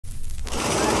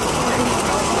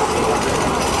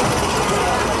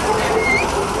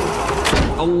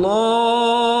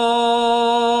الله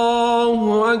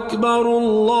أكبر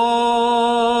الله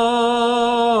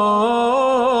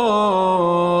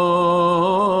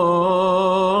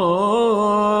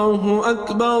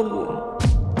أكبر.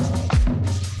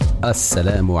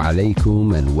 Assalamu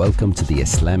alaikum and welcome to the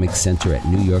Islamic Center at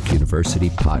New York University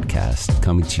podcast,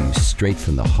 coming to you straight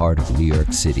from the heart of New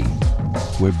York City.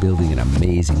 We're building an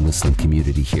amazing Muslim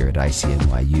community here at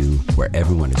ICNYU where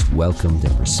everyone is welcomed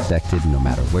and respected no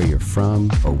matter where you're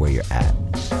from or where you're at.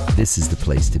 This is the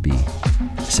place to be.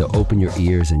 So open your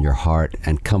ears and your heart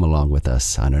and come along with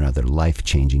us on another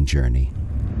life-changing journey.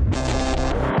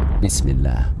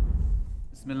 Bismillah.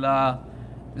 Bismillah.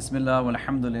 Bismillah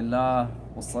walhamdulillah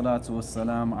wassalatu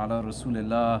wassalam ala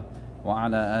rasulillah wa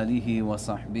ala alihi wa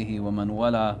sahbihi wa man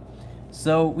wala.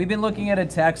 So we've been looking at a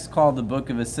text called the Book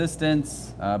of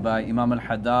Assistance by Imam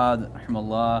Al-Haddad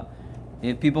rahimahullah.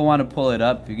 If people want to pull it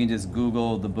up, you can just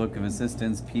Google the Book of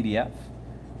Assistance PDF.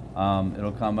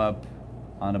 It'll come up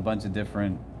on a bunch of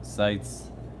different sites.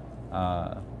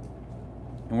 And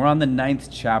we're on the 9th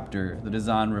chapter that is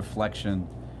on reflection.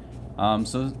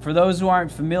 So for those who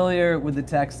aren't familiar with the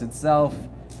text itself,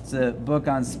 it's a book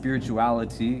on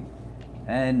spirituality.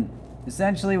 And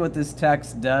essentially what this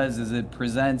text does is it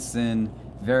presents in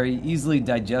very easily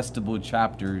digestible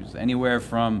chapters, anywhere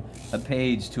from a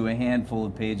page to a handful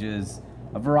of pages,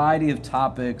 a variety of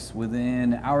topics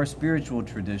within our spiritual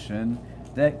tradition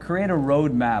that create a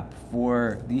roadmap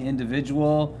for the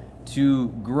individual to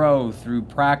grow through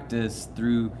practice,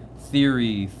 through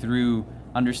theory, through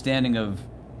understanding of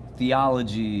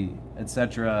theology,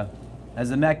 etc., as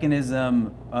a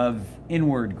mechanism of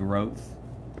inward growth.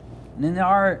 And in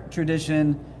our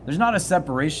tradition, there's not a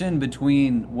separation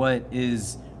between what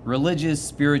is religious,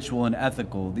 spiritual, and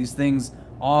ethical. These things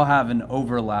all have an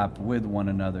overlap with one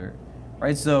another,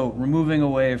 right? So removing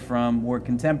away from more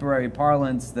contemporary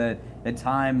parlance that at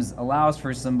times allows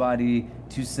for somebody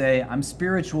to say, I'm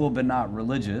spiritual but not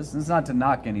religious. And it's not to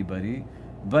knock anybody,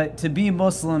 but to be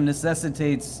Muslim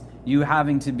necessitates you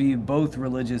having to be both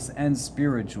religious and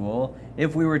spiritual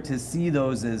if we were to see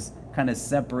those as kind of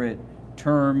separate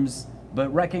terms,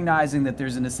 but recognizing that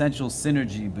there's an essential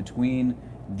synergy between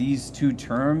these two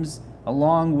terms,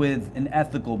 along with an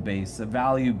ethical base, a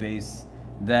value base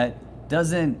that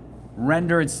doesn't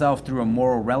render itself through a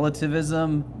moral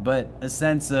relativism, but a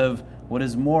sense of what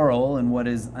is moral and what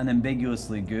is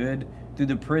unambiguously good through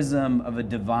the prism of a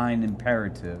divine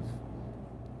imperative.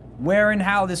 Where and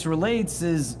how this relates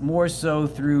is more so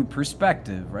through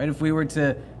perspective, right? If we were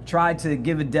to try to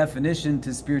give a definition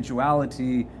to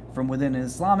spirituality from within an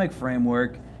Islamic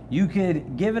framework, you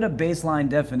could give it a baseline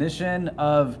definition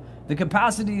of the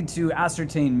capacity to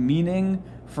ascertain meaning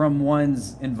from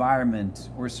one's environment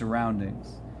or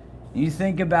surroundings. You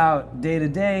think about day to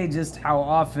day just how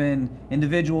often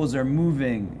individuals are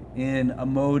moving in a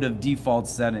mode of default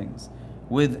settings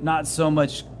with not so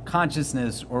much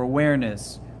consciousness or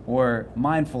awareness or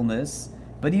mindfulness,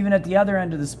 but even at the other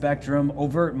end of the spectrum,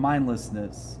 overt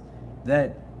mindlessness,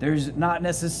 that there's not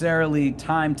necessarily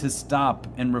time to stop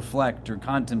and reflect or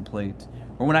contemplate.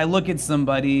 Or when I look at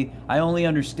somebody, I only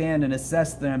understand and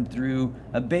assess them through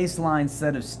a baseline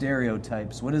set of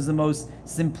stereotypes. What is the most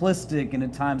simplistic and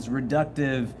at times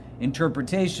reductive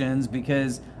interpretations,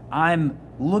 because I'm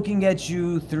looking at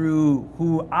you through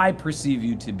who I perceive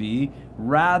you to be,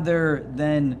 rather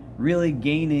than really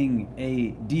gaining a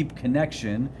deep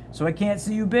connection. So I can't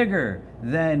see you bigger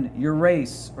than your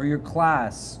race or your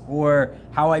class or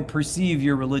how I perceive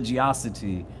your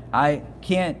religiosity. I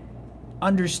can't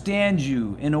understand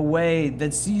you in a way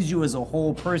that sees you as a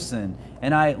whole person.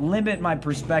 And I limit my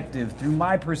perspective through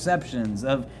my perceptions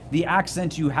of the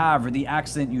accent you have or the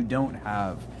accent you don't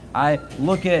have. I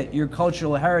look at your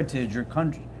cultural heritage, your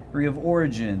country of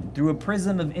origin, through a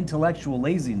prism of intellectual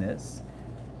laziness.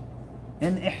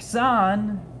 And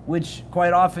ihsan, which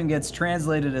quite often gets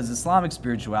translated as Islamic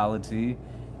spirituality,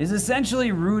 is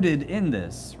essentially rooted in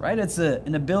this, right? It's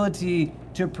an ability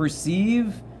to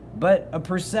perceive, but a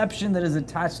perception that is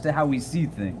attached to how we see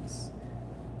things.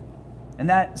 And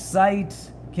that sight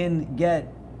can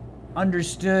get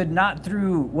understood not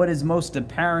through what is most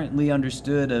apparently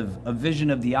understood of a vision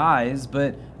of the eyes,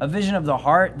 but a vision of the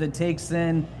heart that takes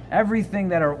in everything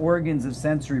that our organs of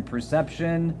sensory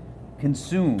perception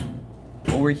consume.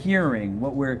 What we're hearing,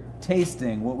 what we're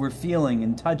tasting, what we're feeling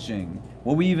and touching,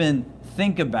 what we even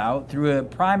think about through a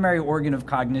primary organ of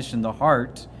cognition, the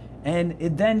heart, and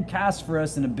it then casts for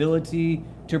us an ability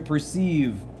to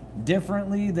perceive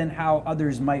differently than how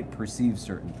others might perceive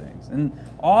certain things. And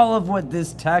all of what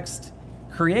this text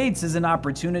creates is an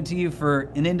opportunity for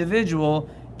an individual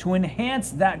to enhance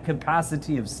that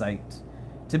capacity of sight,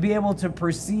 to be able to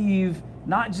perceive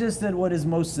not just at what is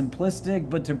most simplistic,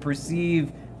 but to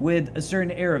perceive with a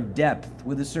certain air of depth,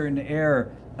 with a certain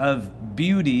air of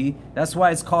beauty. That's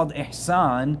why it's called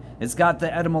ihsan. It's got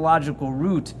the etymological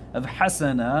root of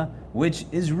hasana, which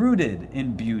is rooted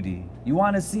in beauty. You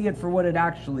want to see it for what it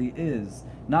actually is,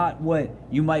 not what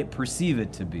you might perceive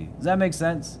it to be. Does that make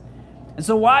sense? And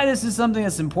so why this is something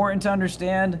that's important to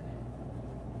understand,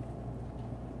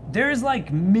 there's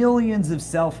like millions of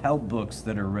self-help books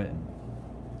that are written.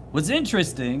 What's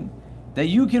interesting, that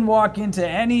you can walk into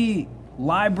any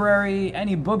library,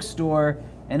 any bookstore,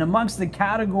 and amongst the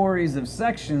categories of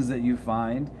sections that you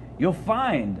find, you'll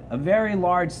find a very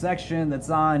large section that's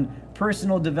on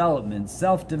personal development,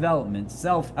 self-development,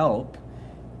 self-help.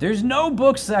 There's no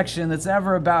book section that's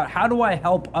ever about how do I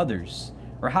help others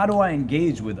or how do I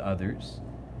engage with others.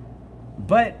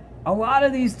 But a lot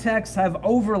of these texts have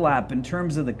overlap in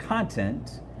terms of the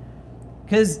content,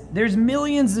 because there's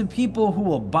millions of people who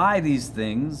will buy these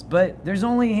things, but there's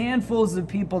only handfuls of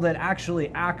people that actually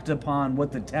act upon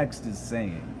what the text is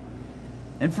saying.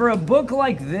 And for a book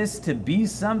like this to be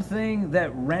something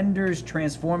that renders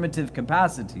transformative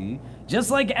capacity,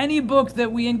 just like any book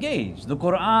that we engage, the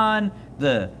Quran,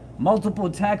 the multiple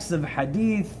texts of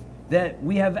hadith that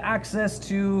we have access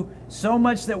to, so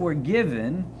much that we're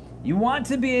given, you want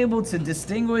to be able to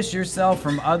distinguish yourself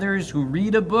from others who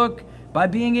read a book by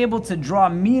being able to draw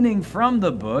meaning from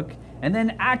the book and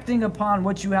then acting upon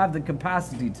what you have the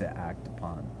capacity to act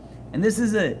upon. And this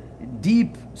is a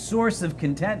deep source of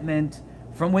contentment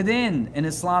from within an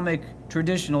Islamic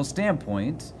traditional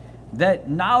standpoint, that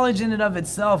knowledge in and of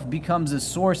itself becomes a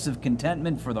source of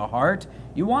contentment for the heart.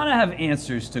 You want to have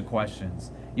answers to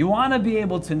questions. You want to be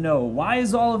able to know, why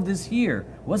is all of this here?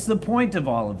 What's the point of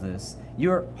all of this?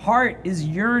 Your heart is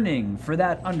yearning for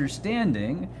that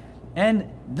understanding, and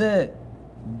the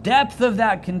depth of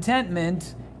that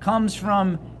contentment comes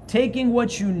from taking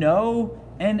what you know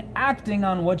and acting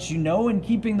on what you know and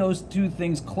keeping those two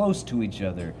things close to each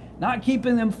other. Not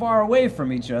keeping them far away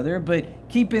from each other, but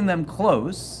keeping them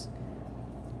close.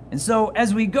 And so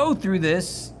as we go through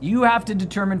this, you have to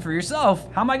determine for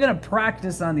yourself, how am I going to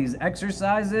practice on these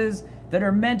exercises that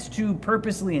are meant to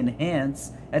purposely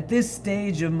enhance, at this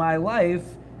stage of my life,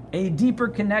 a deeper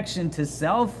connection to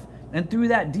self, and through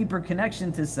that deeper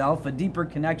connection to self, a deeper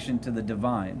connection to the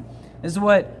divine. This is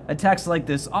what a text like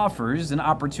this offers, an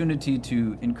opportunity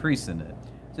to increase in it.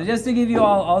 So just to give you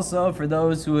all also, for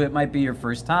those who it might be your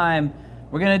first time,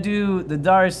 we're going to do the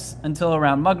dars until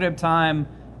around Maghrib time.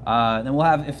 Then we'll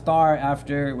have iftar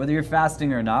after, whether you're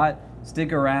fasting or not.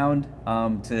 Stick around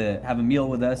to have a meal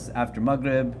with us after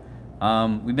Maghrib.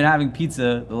 We've been having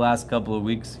pizza the last couple of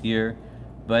weeks here,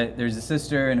 but there's a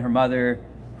sister and her mother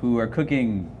who are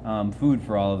cooking food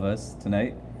for all of us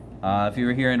tonight. If you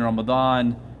were here in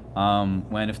Ramadan,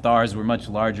 when iftars were much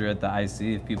larger at the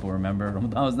IC, if people remember,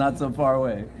 Ramadan was not so far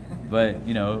away, but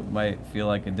you know, might feel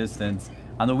like a distance.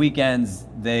 On the weekends,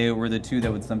 they were the two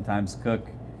that would sometimes cook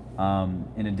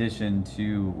in addition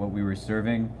to what we were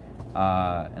serving.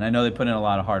 And I know they put in a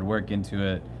lot of hard work into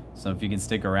it, so if you can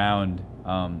stick around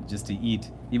just to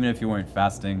eat, even if you weren't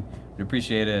fasting, we'd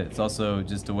appreciate it. It's also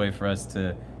just a way for us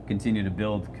to continue to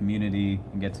build community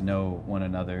and get to know one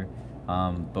another.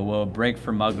 But we'll break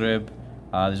for Maghrib.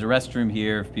 There's a restroom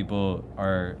here if people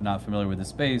are not familiar with the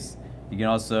space. You can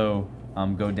also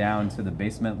go down to the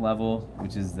basement level,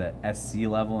 which is the SC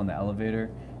level in the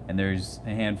elevator, and there's a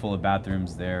handful of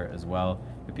bathrooms there as well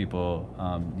if people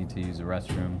need to use a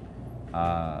restroom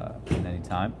at any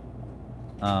time.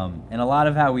 And a lot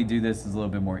of how we do this is a little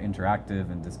bit more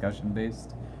interactive and discussion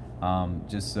based,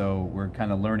 just so we're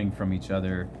kind of learning from each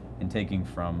other and taking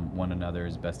from one another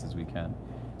as best as we can.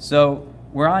 So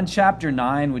we're on chapter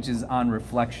 9, which is on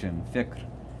reflection, fikr.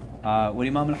 What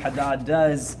Imam al-Haddad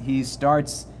does, he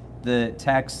starts the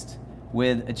text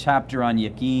with a chapter on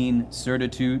yaqeen,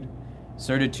 certitude.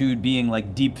 Certitude being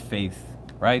like deep faith,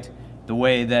 right? The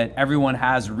way that everyone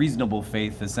has reasonable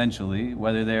faith, essentially,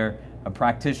 whether they're a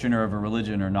practitioner of a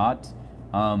religion or not.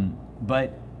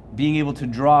 But being able to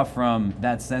draw from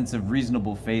that sense of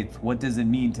reasonable faith, what does it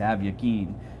mean to have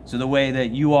yaqeen? So the way that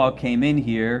you all came in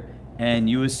here and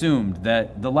you assumed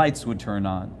that the lights would turn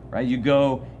on, right? You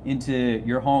go into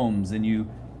your homes and you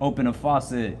open a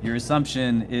faucet. Your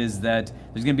assumption is that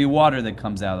there's going to be water that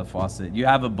comes out of the faucet. You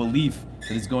have a belief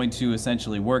that it's going to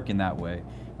essentially work in that way,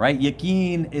 right?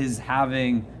 Yaqeen is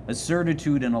having a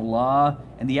certitude in Allah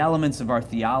and the elements of our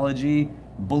theology,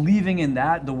 believing in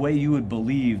that the way you would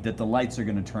believe that the lights are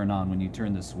going to turn on when you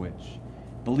turn the switch.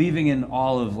 Believing in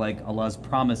all of like Allah's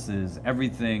promises,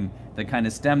 everything that kind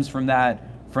of stems from that.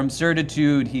 From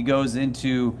certitude, he goes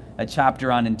into a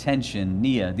chapter on intention,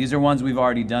 niyyah. These are ones we've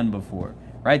already done before,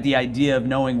 right? The idea of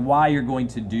knowing why you're going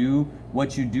to do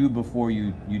what you do before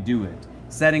you do it.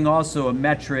 Setting also a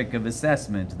metric of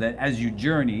assessment that as you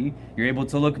journey, you're able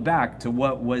to look back to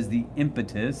what was the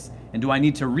impetus, and do I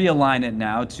need to realign it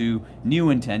now to new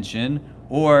intention,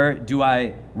 or do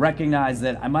I recognize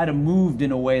that I might have moved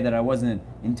in a way that I wasn't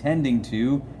intending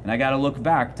to, and I got to look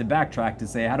back to backtrack to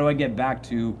say, how do I get back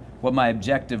to what my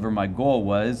objective or my goal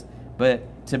was,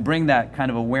 but to bring that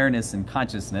kind of awareness and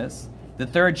consciousness. The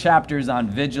third chapter is on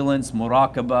vigilance,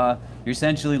 muraqabah. You're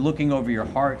essentially looking over your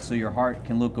heart so your heart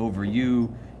can look over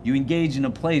you. You engage in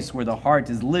a place where the heart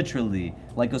is literally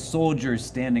like a soldier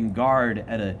standing guard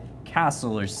at a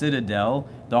castle or citadel.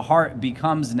 The heart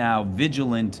becomes now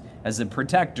vigilant as a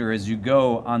protector as you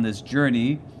go on this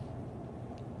journey.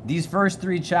 These first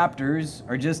 3 chapters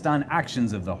are just on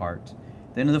actions of the heart.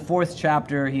 Then in the 4th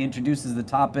chapter, he introduces the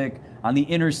topic on the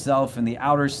inner self and the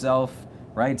outer self,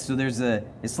 right? So there's a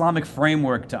Islamic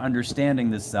framework to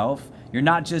understanding the self. You're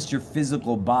not just your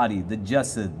physical body, the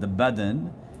jasad, the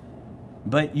badan,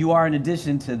 but you are, in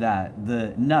addition to that,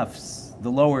 the nafs, the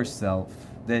lower self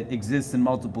that exists in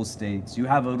multiple states. You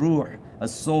have a ruh, a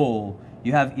soul.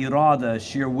 You have irada,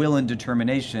 sheer will and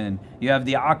determination. You have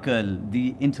the aql,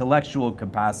 the intellectual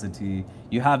capacity.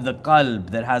 You have the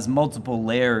qalb that has multiple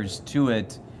layers to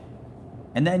it.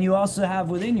 And then you also have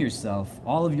within yourself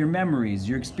all of your memories,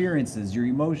 your experiences, your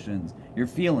emotions, your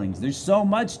feelings. There's so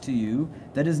much to you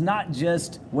that is not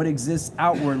just what exists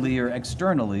outwardly or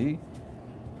externally.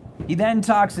 He then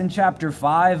talks in chapter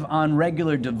 5 on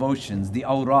regular devotions, the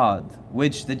awrad,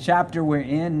 which the chapter we're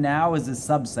in now is a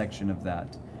subsection of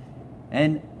that.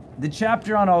 And the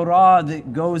chapter on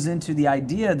awrad goes into the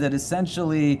idea that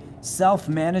essentially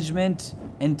self-management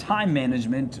and time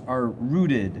management are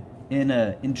rooted in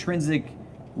an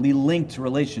intrinsically linked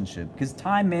relationship, because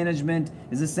time management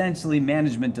is essentially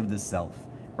management of the self,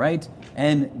 right?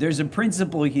 And there's a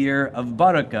principle here of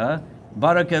barakah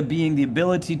being the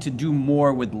ability to do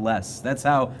more with less. That's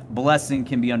how blessing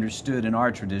can be understood in our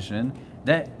tradition,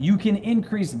 that you can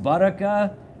increase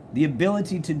barakah, the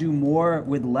ability to do more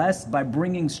with less, by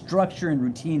bringing structure and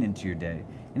routine into your day.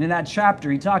 And in that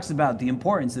chapter, he talks about the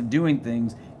importance of doing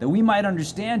things that we might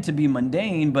understand to be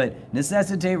mundane, but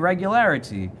necessitate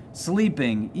regularity.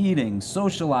 Sleeping, eating,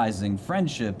 socializing,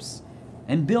 friendships,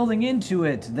 and building into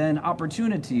it then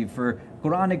opportunity for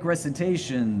Quranic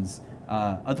recitations,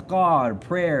 adhkar,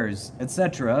 prayers,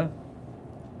 etc.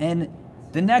 And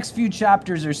the next few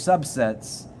chapters are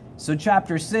subsets. So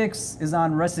chapter 6 is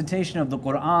on recitation of the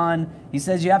Quran. He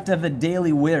says you have to have a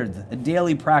daily wird, a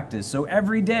daily practice. So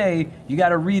every day you got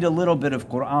to read a little bit of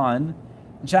Quran.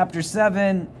 In chapter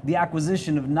 7, the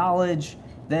acquisition of knowledge,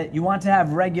 that you want to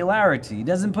have regularity. He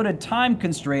doesn't put a time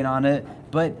constraint on it,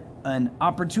 but an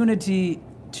opportunity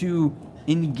to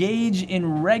engage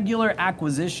in regular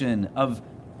acquisition of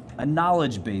a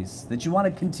knowledge base that you want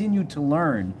to continue to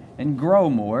learn and grow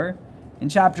more. In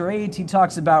chapter 8, he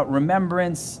talks about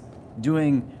remembrance,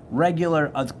 doing regular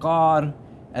adhkar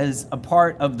as a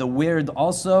part of the wird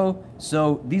also.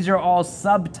 So these are all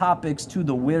subtopics to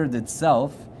the wird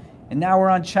itself. And now we're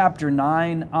on chapter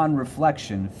 9 on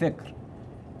reflection, fikr,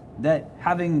 that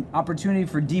having opportunity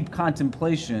for deep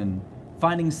contemplation,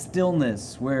 finding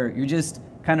stillness where you're just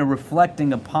kind of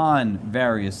reflecting upon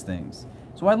various things.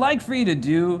 So what I'd like for you to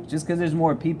do, just because there's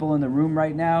more people in the room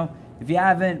right now, if you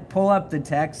haven't, pull up the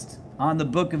text on the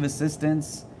Book of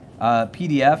Assistance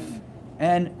PDF,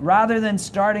 and rather than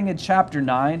starting at chapter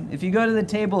 9, if you go to the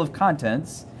table of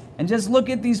contents and just look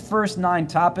at these first 9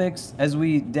 topics as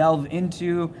we delve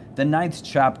into the 9th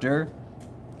chapter,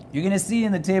 you're going to see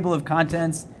in the table of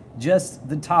contents just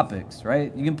the topics,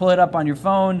 right? You can pull it up on your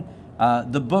phone,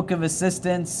 the Book of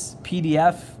Assistance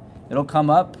PDF, it'll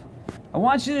come up. I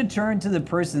want you to turn to the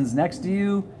persons next to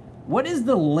you. What is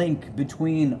the link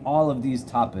between all of these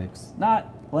topics?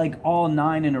 Not like all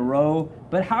 9 in a row,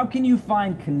 but how can you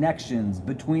find connections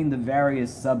between the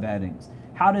various subheadings?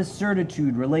 How does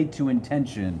certitude relate to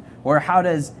intention? Or how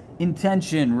does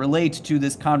intention relate to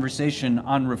this conversation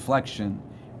on reflection,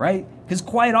 right? Because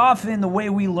quite often the way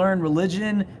we learn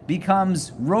religion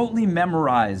becomes rotely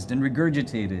memorized and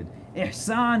regurgitated.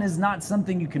 Ihsan is not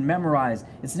something you can memorize,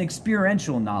 it's an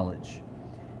experiential knowledge.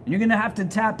 And you're going to have to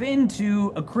tap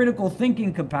into a critical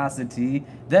thinking capacity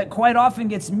that quite often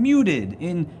gets muted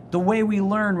in the way we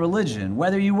learn religion.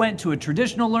 Whether you went to a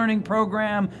traditional learning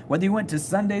program, whether you went to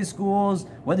Sunday schools,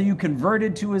 whether you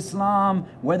converted to Islam,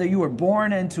 whether you were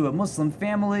born into a Muslim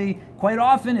family, quite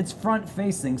often it's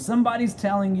front-facing. Somebody's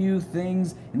telling you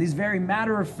things in these very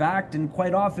matter-of-fact and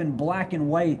quite often black and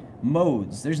white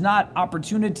modes. There's not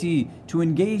opportunity to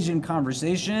engage in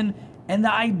conversation. And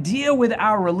the idea with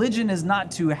our religion is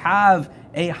not to have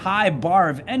a high bar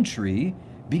of entry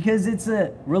because it's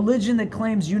a religion that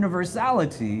claims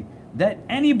universality, that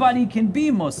anybody can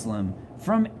be Muslim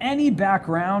from any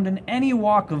background and any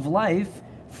walk of life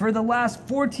for the last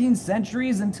 14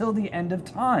 centuries until the end of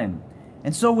time.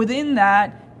 And so within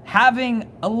that, having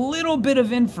a little bit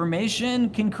of information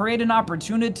can create an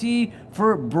opportunity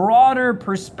for broader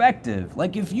perspective.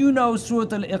 Like if you know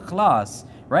Surah Al-Ikhlas,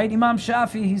 right? Imam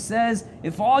Shafi, he says,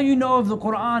 if all you know of the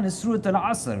Quran is Surah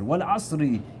Al-Asr, wal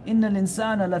asri, innal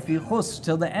insana lafi khusr,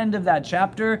 till the end of that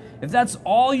chapter, if that's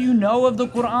all you know of the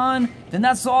Quran, then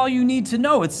that's all you need to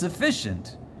know. It's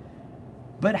sufficient.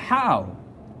 But how?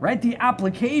 Right? The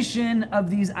application of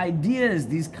these ideas,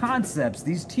 these concepts,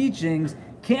 these teachings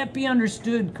can't be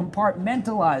understood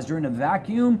compartmentalized or in a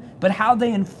vacuum, but how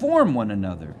they inform one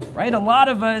another, right? A lot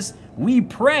of us, we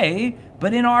pray,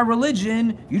 but in our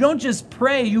religion, you don't just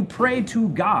pray, you pray to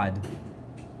God.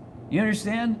 You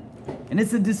understand? And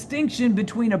it's a distinction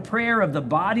between a prayer of the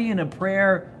body and a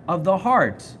prayer of the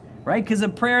heart, right? Because a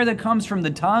prayer that comes from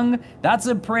the tongue, that's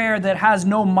a prayer that has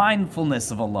no mindfulness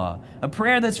of Allah. A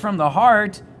prayer that's from the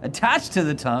heart, attached to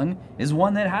the tongue, is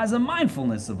one that has a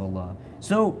mindfulness of Allah.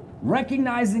 So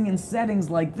recognizing in settings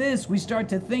like this, we start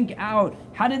to think out,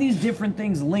 how do these different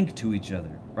things link to each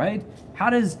other, right? How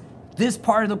does this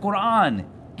part of the Quran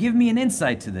give me an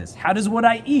insight to this? How does what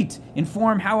I eat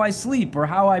inform how I sleep or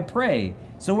how I pray?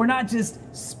 So we're not just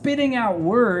spitting out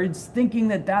words thinking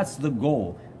that that's the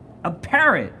goal. A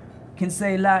parrot can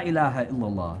say La ilaha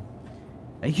illallah.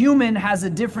 A human has a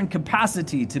different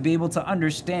capacity to be able to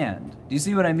understand. Do you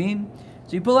see what I mean?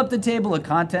 So you pull up the table of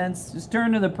contents, just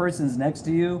turn to the persons next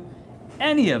to you,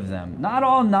 any of them, not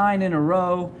all 9 in a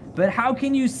row, but how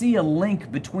can you see a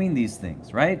link between these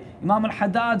things, right? Imam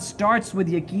al-Haddad starts with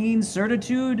yaqeen,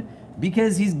 certitude,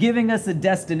 because he's giving us a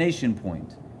destination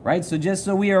point, right? So just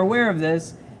so we are aware of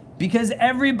this, because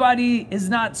everybody is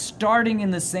not starting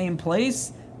in the same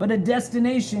place, but a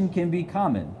destination can be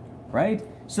common, right?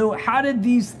 So how did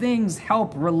these things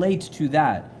help relate to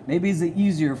that? Maybe it's an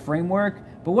easier framework,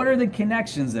 but what are the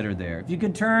connections that are there? If you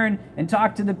could turn and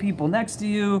talk to the people next to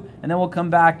you, and then we'll come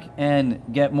back and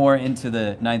get more into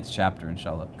the 9th chapter,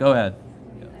 inshallah. Go ahead.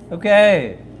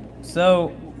 Okay, so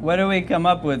what do we come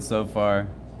up with so far?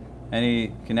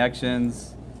 Any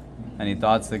connections? Any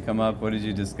thoughts that come up? What did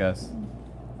you discuss?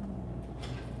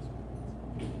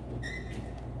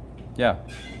 Yeah.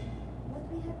 What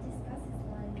we have discussed is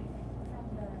like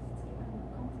from the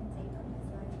content table is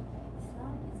like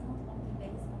Islam is not only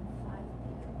based on 5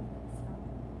 pillars of Islam.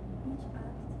 Each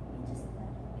act, each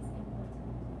step is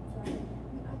important. So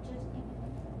we are judged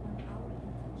even on our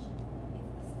intention. If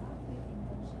we start with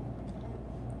intention and then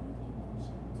good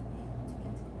intention to be able to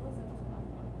get closer to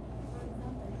Allah. For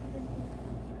example, even if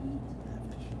we eat and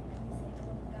we say,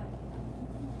 oh God, if I'm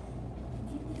eating,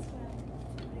 give this right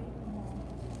to pray more.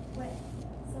 Well,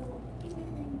 so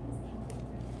everything is important.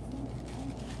 It's not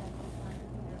only that we find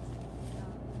pillars of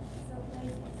Islam. So there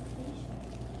is education,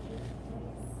 there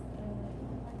is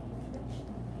even like reflection.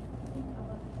 If we think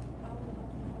about our body,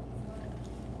 how is our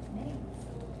made.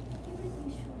 So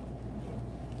everything should get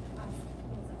us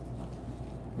closer to Allah.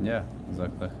 Yeah,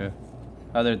 Jazakallah khair.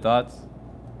 Other thoughts?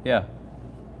 Yeah.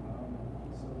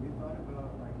 So we thought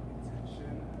about like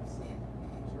intention as like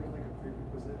sort of like a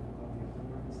prerequisite of all the other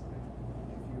ones. Like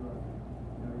if you know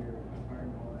you're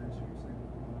acquiring knowledge or you're saying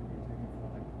you're taking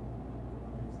for like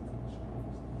reasons in the shop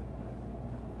or something like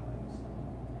that, values.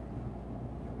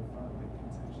 We thought like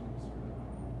intention was sort of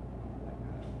like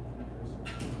a precursor.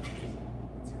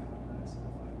 Once you have that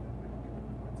solidified, then like you can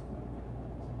move on to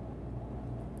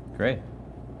other. Great.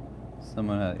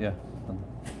 Someone, yeah.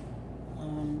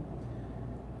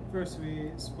 First,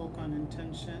 we spoke on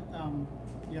intention,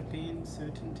 yaqeen,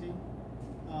 certainty,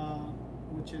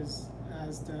 which is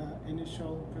as the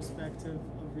initial perspective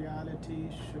of reality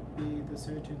should be the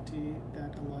certainty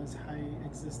that Allah is high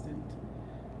existent.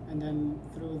 And then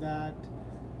through that,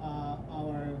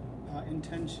 our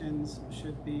intentions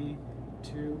should be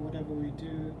to whatever we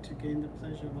do to gain the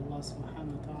pleasure of Allah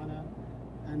subhanahu wa ta'ala.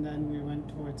 And then we went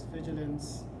towards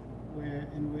vigilance,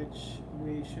 in which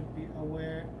we should be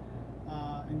aware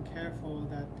and careful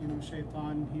that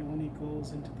shaitan, he only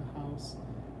goes into the house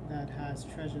that has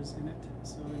treasures in it.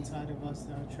 So inside of us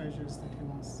there are treasures that he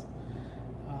wants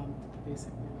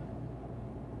basically.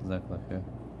 Jazakallah khair.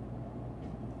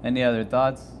 Any other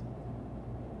thoughts?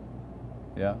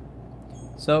 Yeah.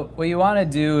 So what you want to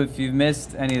do, if you've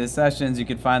missed any of the sessions, you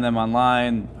can find them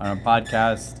online on our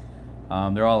podcast.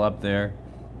 They're all up there.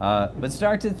 But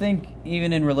start to think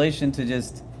even in relation to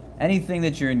just anything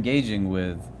that you're engaging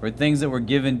with or things that were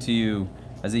given to you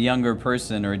as a younger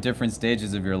person or at different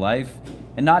stages of your life.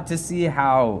 and not to see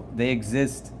how they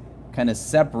exist kind of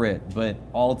separate but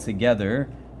all together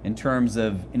in terms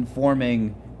of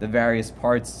informing the various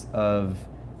parts of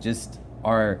just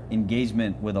our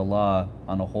engagement with Allah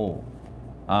on a whole.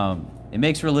 It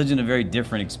makes religion a very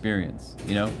different experience,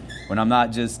 you know, when I'm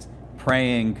not just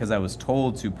praying because I was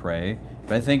told to pray,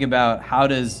 but I think about how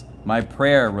does my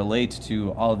prayer relate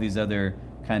to all of these other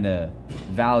kind of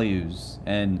values,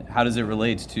 and how does it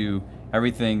relate to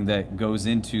everything that goes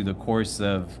into the course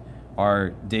of our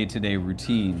day-to-day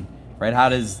routine, right? How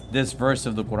does this verse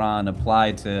of the Quran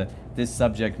apply to this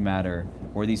subject matter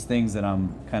or these things that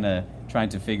I'm kind of trying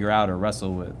to figure out or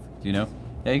wrestle with, you know?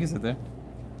 Yeah, you can sit there.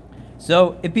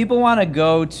 So if people want to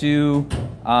go to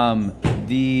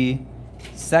the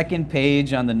second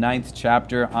page on the 9th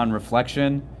chapter on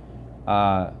reflection,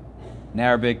 in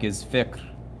Arabic is fiqh,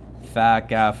 fa,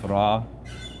 kaf, ra.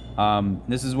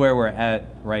 This is where we're at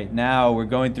right now. We're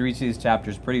going through each of these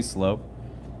chapters pretty slow.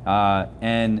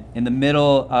 And in the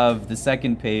middle of the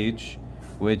second page,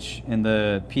 which in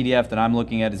the PDF that I'm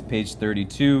looking at is page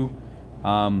 32,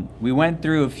 we went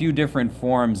through a few different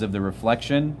forms of the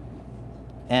reflection.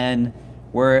 And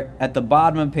we're at the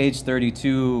bottom of page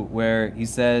 32 where he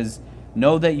says,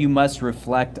 "Know that you must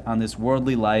reflect on this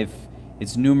worldly life,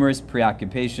 its numerous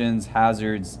preoccupations,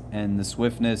 hazards, and the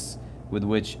swiftness with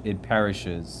which it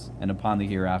perishes, and upon the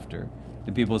hereafter."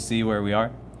 Do people see where we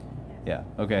are? Yeah,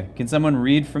 okay. Can someone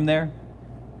read from there?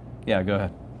 Yeah, go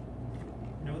ahead.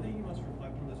 Know that you must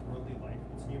reflect on this worldly life,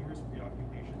 its numerous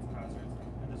preoccupations, hazards,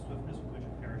 and the swiftness with which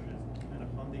it perishes, and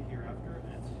upon the hereafter,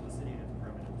 and its felicity and its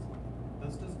permanence.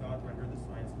 Thus does God render the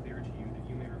signs clear to you, that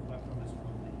you may reflect on this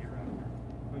world and the hereafter.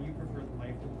 But you prefer the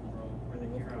life of the world, where the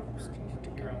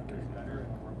hereafter is better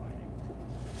and more abiding.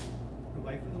 The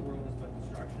life of the world is but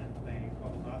distraction and play, while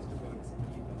the last abode is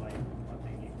indeed the life of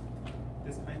spontaneity.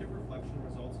 This kind of reflection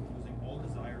results in losing all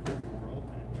desire for the world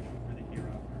and wishing for the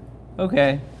hereafter.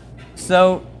 Okay,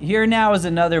 so here now is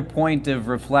another point of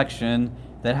reflection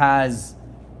that has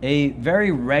a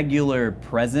very regular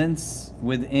presence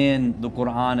within the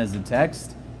Quran as a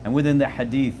text and within the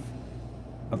Hadith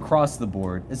across the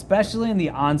board, especially in the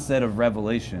onset of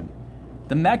revelation.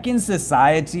 The Meccan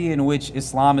society in which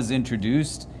Islam is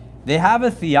introduced, they have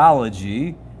a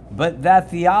theology, but that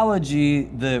theology,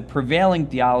 the prevailing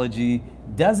theology,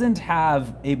 doesn't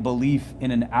have a belief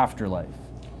in an afterlife.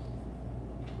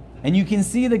 And you can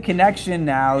see the connection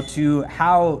now to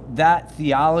how that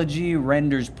theology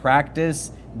renders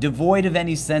practice devoid of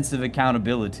any sense of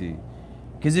accountability.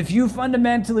 Because if you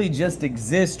fundamentally just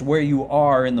exist where you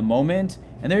are in the moment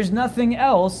and there's nothing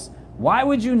else, why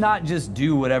would you not just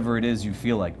do whatever it is you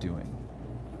feel like doing?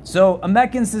 So a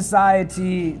Meccan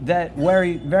society that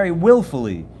very, very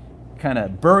willfully kind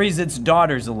of buries its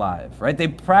daughters alive, right? They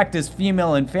practice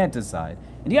female infanticide.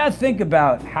 And you gotta think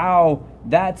about how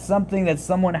that's something that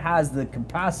someone has the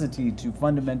capacity to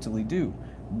fundamentally do.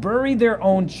 Bury their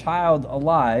own child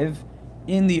alive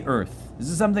in the earth. This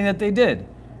is something that they did.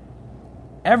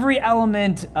 Every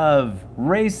element of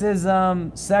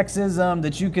racism, sexism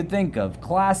that you could think of,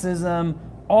 classism,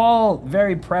 all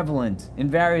very prevalent in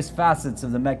various facets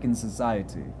of the Meccan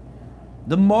society.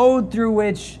 The mode through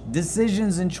which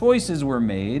decisions and choices were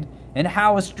made, and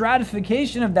how a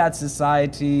stratification of that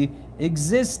society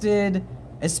existed,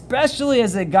 especially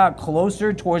as it got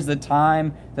closer towards the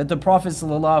time that the Prophet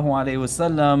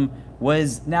ﷺ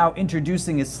was now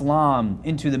introducing Islam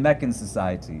into the Meccan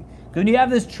society. Because when you have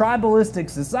this tribalistic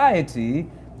society,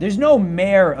 there's no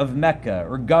mayor of Mecca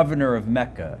or governor of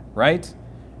Mecca, right?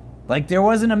 Like there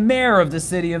wasn't a mayor of the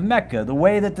city of Mecca. The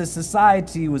way that the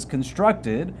society was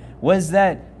constructed was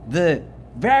that the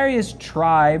various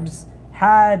tribes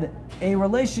had a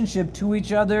relationship to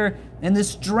each other, and the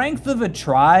strength of a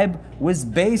tribe was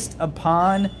based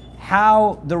upon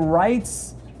how the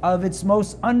rights of its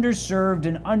most underserved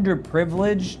and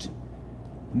underprivileged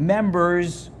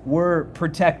members were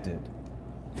protected.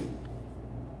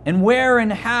 And where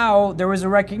and how there was a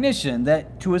recognition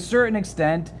that to a certain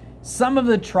extent, some of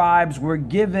the tribes were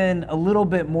given a little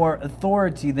bit more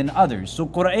authority than others. So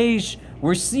Quraysh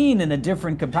were seen in a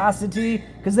different capacity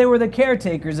because they were the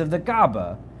caretakers of the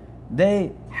Kaaba.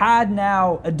 They had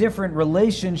now a different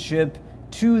relationship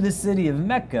to the city of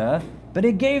Mecca, but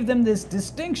it gave them this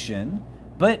distinction.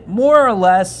 But more or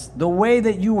less, the way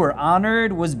that you were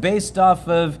honored was based off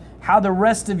of how the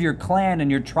rest of your clan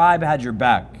and your tribe had your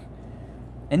back.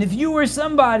 And if you were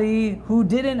somebody who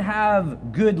didn't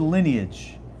have good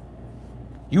lineage,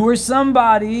 you were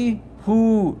somebody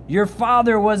who your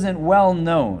father wasn't well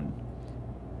known,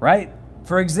 right?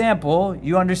 For example,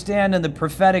 you understand in the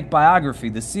prophetic biography,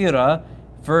 the seerah,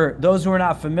 For those who are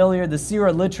not familiar, the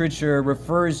Sirah literature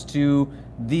refers to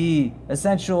the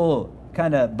essential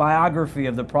kind of biography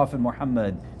of the Prophet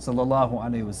Muhammad sallallahu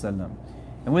alaihi wasallam.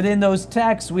 And within those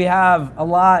texts, we have a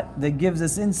lot that gives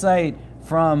us insight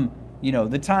from,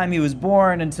 the time he was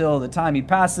born until the time he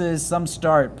passes. Some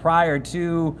start prior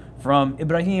to, from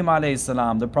Ibrahim alayhi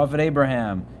salam, the Prophet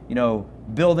Abraham,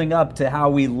 building up to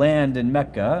how we land in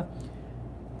Mecca.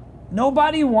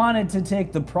 Nobody wanted to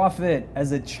take the Prophet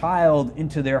as a child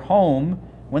into their home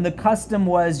when the custom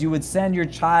was you would send your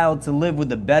child to live with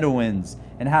the Bedouins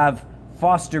and have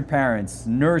foster parents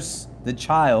nurse the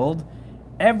child.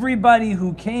 Everybody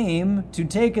who came to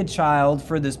take a child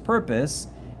for this purpose,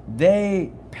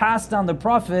 they passed on the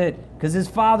Prophet because his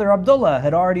father Abdullah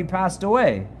had already passed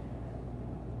away.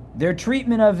 Their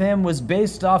treatment of him was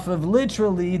based off of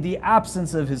literally the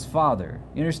absence of his father.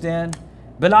 You understand?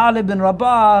 Bilal ibn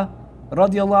Rabah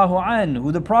radiallahu an,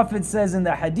 who the Prophet says in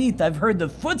the hadith, I've heard the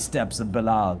footsteps of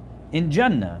Bilal in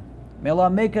Jannah. May Allah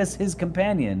make us his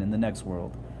companion in the next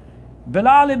world.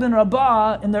 Bilal ibn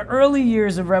Rabah, in the early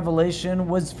years of revelation,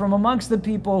 was from amongst the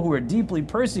people who were deeply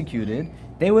persecuted.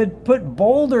 They would put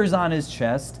boulders on his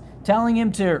chest, telling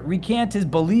him to recant his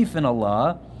belief in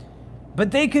Allah.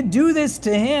 But they could do this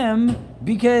to him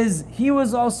because he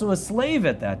was also a slave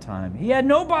at that time. He had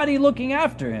nobody looking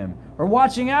after him or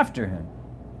watching after him.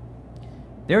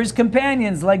 There's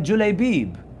companions like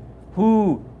Julaybib,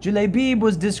 who Julaybib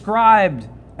was described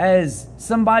as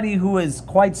somebody who was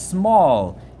quite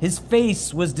small. His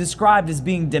face was described as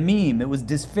being damim, it was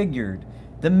disfigured.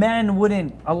 The men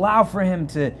wouldn't allow for him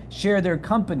to share their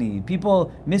company.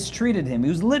 People mistreated him. He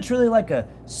was literally like a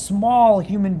small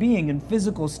human being in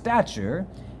physical stature.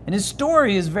 And his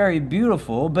story is very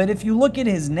beautiful, but if you look at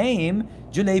his name,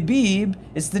 Julaybib,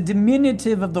 it's the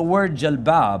diminutive of the word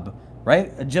jalbab,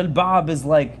 right? A jalbab is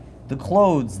like the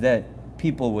clothes that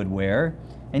people would wear.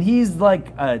 And he's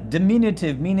like a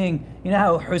diminutive, meaning,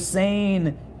 how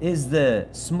Hussein is the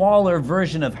smaller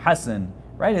version of Hassan,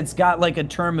 right? It's got like a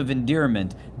term of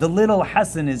endearment. The little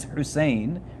Hassan is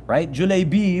Hussein, right?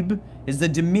 Julaybib is the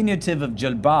diminutive of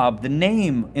Jalbab. The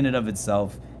name in and of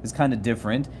itself is kind of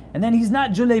different. And then he's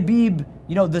not Julaybib,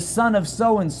 the son of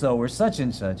so-and-so or such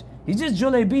and such. He's just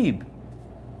Julaybib.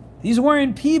 These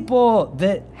weren't people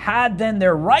that had then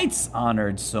their rights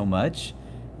honored so much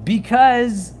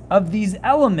because of these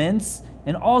elements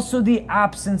and also the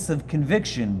absence of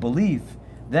conviction, belief,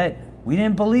 that we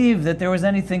didn't believe that there was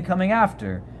anything coming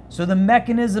after. So the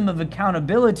mechanism of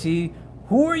accountability,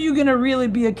 who are you going to really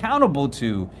be accountable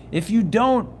to if you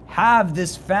don't have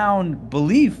this found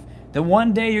belief that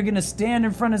one day you're going to stand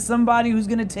in front of somebody who's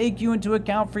going to take you into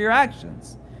account for your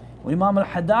actions? What Imam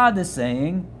al-Haddad is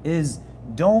saying is,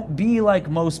 don't be like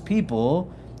most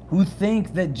people who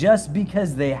think that just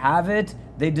because they have it,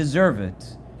 they deserve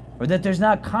it, or that there's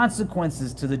not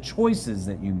consequences to the choices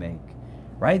that you make.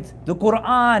 Right? The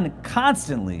Quran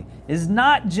constantly is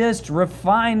not just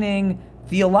refining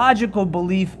theological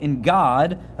belief in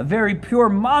God, a very pure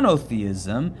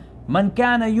monotheism. Man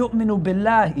kana yu'minu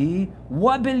billahi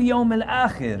wa bil yawm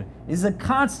al-akhir is a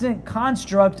constant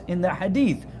construct in the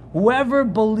hadith. Whoever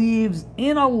believes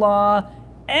in Allah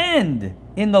and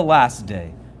in the last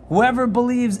day. Whoever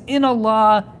believes in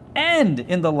Allah and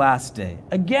in the last day.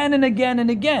 Again and again and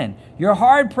again. You're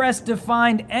hard pressed to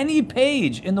find any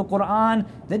page in the Quran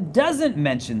that doesn't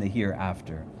mention the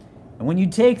hereafter. And when you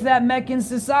take that Meccan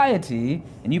society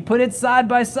and you put it side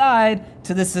by side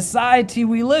to the society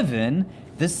we live in,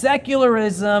 the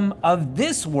secularism of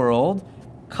this world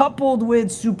coupled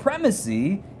with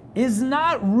supremacy is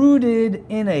not rooted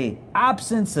in an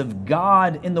absence of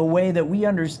God in the way that we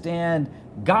understand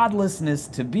godlessness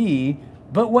to be.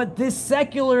 But what this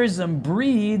secularism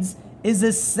breeds is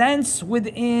a sense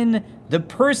within the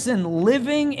person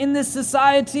living in this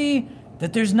society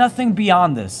that there's nothing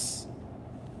beyond this.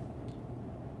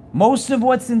 Most of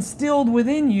what's instilled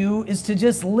within you is to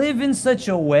just live in such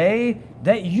a way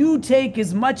that you take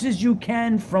as much as you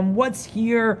can from what's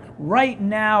here right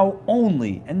now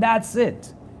only, and that's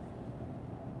it.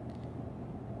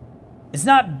 It's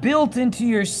not built into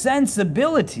your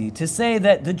sensibility to say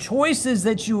that the choices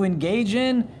that you engage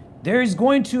in, there's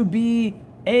going to be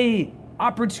a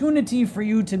opportunity for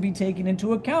you to be taken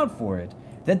into account for it.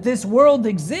 That this world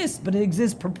exists, but it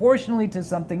exists proportionally to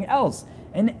something else.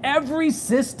 And every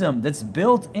system that's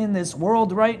built in this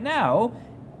world right now,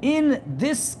 in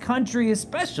this country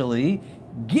especially,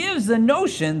 gives a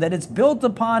notion that it's built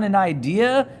upon an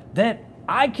idea that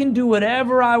I can do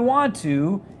whatever I want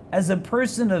to as a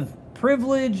person of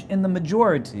privilege in the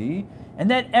majority,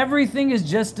 and that everything is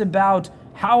just about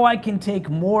how I can take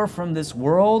more from this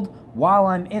world while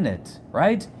I'm in it,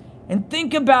 right? and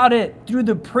think about it through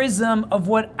the prism of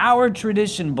what our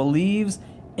tradition believes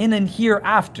in an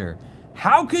hereafter.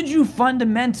 How could you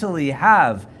fundamentally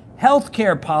have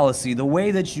healthcare policy the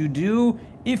way that you do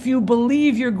if you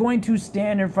believe you're going to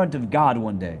stand in front of God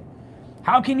one day?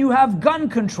 How can you have gun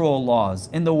control laws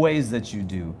in the ways that you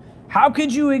do? How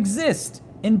could you exist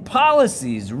in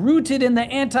policies rooted in the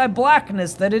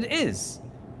anti-blackness that it is?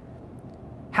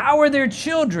 How are there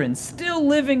children still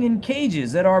living in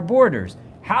cages at our borders?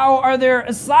 How are there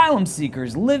asylum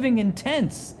seekers living in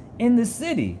tents in the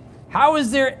city? How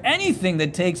is there anything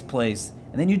that takes place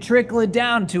and then you trickle it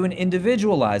down to an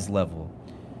individualized level?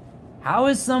 How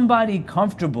is somebody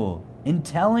comfortable in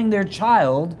telling their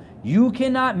child, you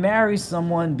cannot marry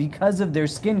someone because of their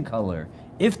skin color,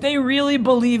 if they really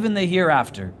believe in the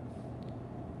hereafter?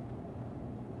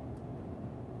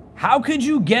 How could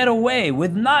you get away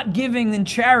with not giving in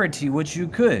charity what you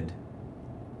could?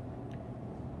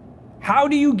 How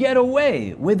do you get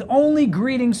away with only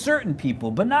greeting certain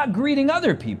people but not greeting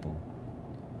other people?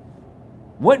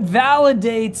 What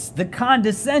validates the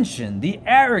condescension, the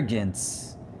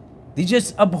arrogance, the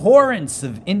just abhorrence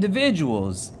of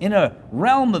individuals in a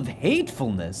realm of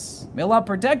hatefulness? May Allah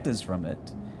protect us from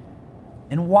it.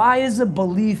 And why is a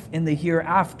belief in the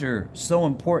hereafter so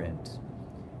important?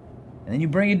 And then you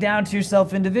bring it down to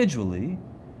yourself individually.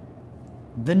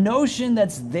 The notion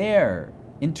that's there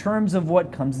in terms of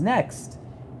what comes next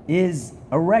is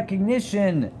a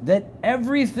recognition that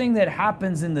everything that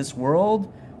happens in this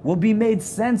world will be made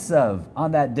sense of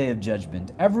on that day of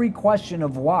judgment. Every question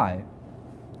of why.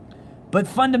 But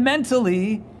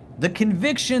fundamentally, the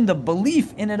conviction, the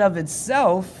belief in it of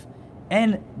itself,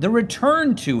 and the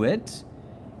return to it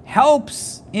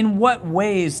helps in what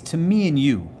ways to me and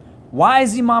you? Why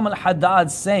is Imam al-Haddad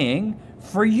saying,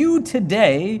 for you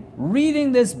today,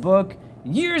 reading this book,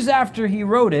 years after he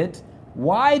wrote it,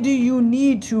 why do you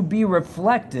need to be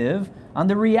reflective on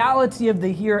the reality of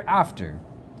the hereafter?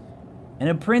 And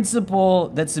a principle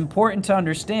that's important to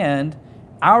understand,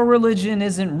 our religion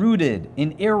isn't rooted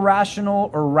in irrational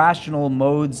or rational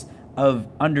modes of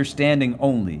understanding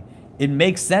only. It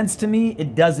makes sense to me,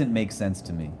 it doesn't make sense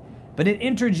to me. But it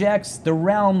interjects the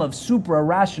realm of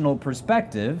supra-rational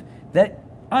perspective that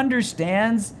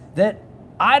understands that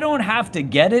I don't have to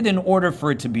get it in order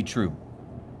for it to be true.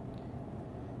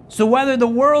 So whether the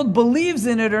world believes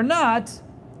in it or not,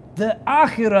 the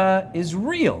akhirah is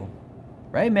real,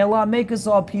 right? May Allah make us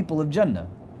all people of Jannah.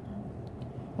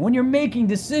 When you're making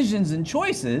decisions and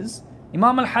choices,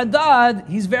 Imam al-Haddad,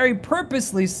 he's very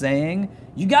purposely saying,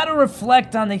 you got to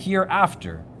reflect on the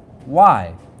hereafter.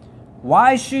 Why?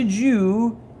 Why should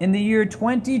you, in the year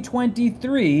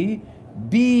 2023,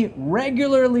 be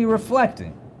regularly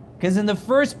reflecting? Because in the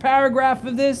first paragraph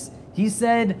of this, he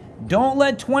said, don't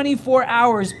let 24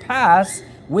 hours pass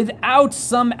without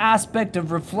some aspect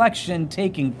of reflection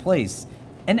taking place.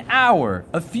 An hour,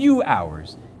 a few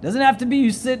hours. Doesn't have to be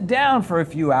you sit down for a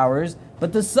few hours,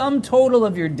 but the sum total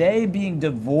of your day being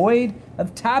devoid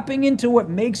of tapping into what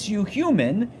makes you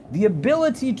human, the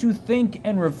ability to think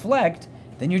and reflect,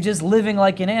 then you're just living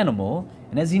like an animal.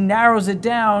 And as he narrows it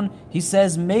down, he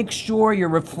says, make sure you're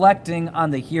reflecting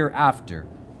on the hereafter.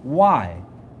 Why?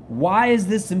 Why is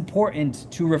this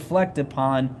important to reflect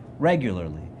upon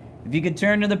regularly? If you could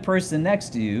turn to the person next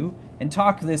to you and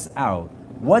talk this out.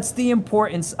 What's the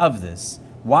importance of this?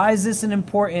 Why is this an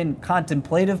important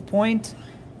contemplative point?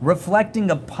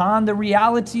 Reflecting upon the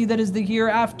reality that is the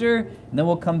hereafter, and then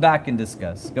we'll come back and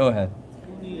discuss. Go ahead.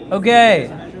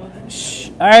 Okay. Shh.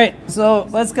 All right, so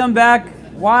let's come back.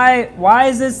 Why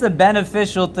is this a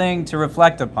beneficial thing to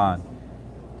reflect upon?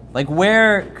 Like,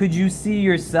 where could you see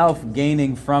yourself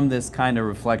gaining from this kind of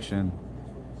reflection?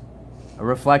 A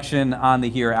reflection on the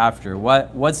hereafter.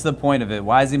 What's the point of it?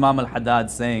 Why is Imam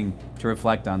al-Haddad saying to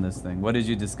reflect on this thing? What did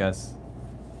you discuss?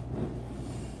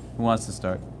 Who wants to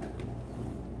start?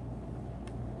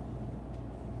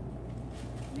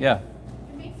 Yeah.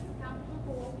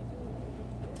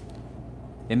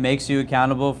 It makes you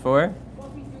accountable for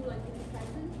what we do, like in the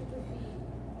present, because we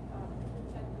reflect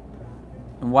the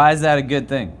hereafter. And why is that a good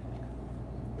thing?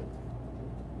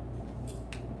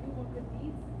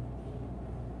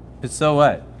 But so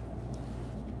what?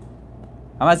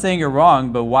 I'm not saying you're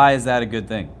wrong, but why is that a good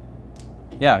thing?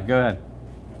 Yeah, go ahead.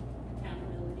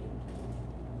 Accountability.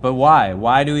 But why?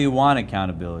 Why do we want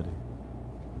accountability?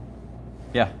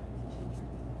 Yeah.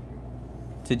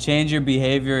 To change your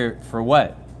behavior for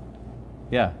what?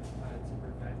 Yeah. To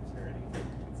prevent tyranny.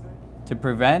 To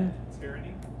prevent?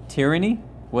 Tyranny. Tyranny?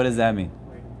 What does that mean?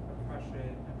 Like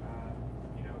oppression.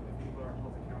 If people are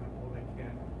held accountable, they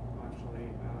can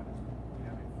actually,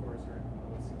 enforce or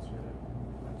impose some sort of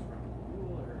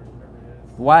rule or whatever it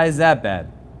is. Why is that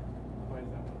bad? Why is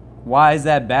that? Why is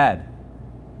that bad? Is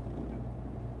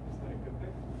that a good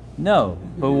thing? No,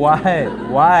 but why?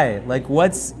 Why? Like,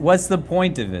 what's the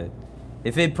point of it?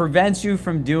 If it prevents you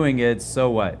from doing it, so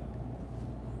what?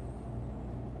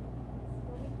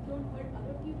 Don't hurt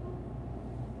other people.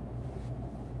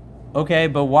 Okay,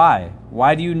 but why?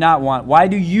 Why do you not want? Why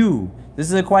do you? This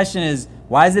is the question: is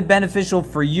why is it beneficial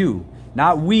for you,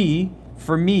 not we?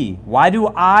 For me, why do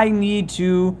I need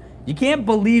to? You can't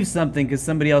believe something because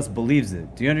somebody else believes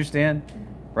it. Do you understand?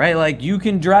 Right? Like, you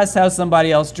can dress how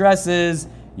somebody else dresses.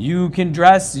 You can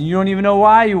dress, and you don't even know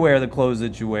why you wear the clothes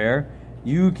that you wear.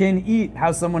 You can eat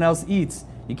how someone else eats.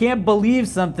 You can't believe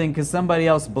something because somebody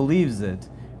else believes it.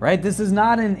 Right? This is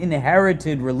not an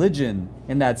inherited religion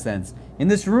in that sense. In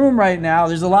this room right now,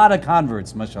 there's a lot of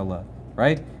converts, mashallah.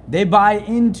 Right? They buy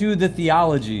into the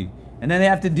theology, and then they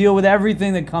have to deal with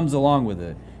everything that comes along with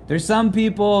it. There's some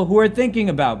people who are thinking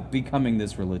about becoming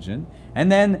this religion,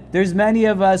 and then there's many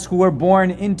of us who are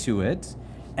born into it,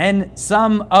 and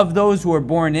some of those who are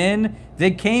born in,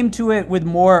 they came to it with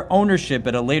more ownership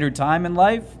at a later time in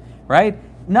life, right?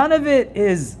 None of it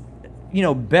is,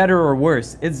 better or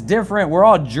worse. It's different. We're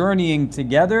all journeying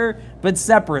together, but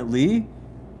separately.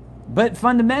 But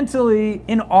fundamentally,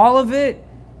 in all of it,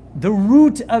 the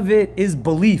root of it is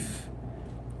belief,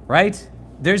 right?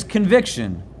 There's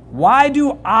conviction. Why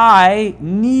do I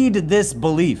need this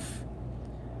belief?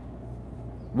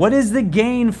 What is the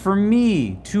gain for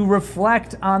me to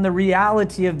reflect on the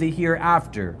reality of the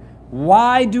hereafter?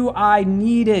 Why do I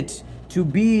need it to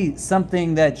be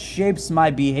something that shapes my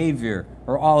behavior,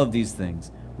 or all of these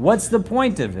things? What's the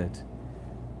point of it?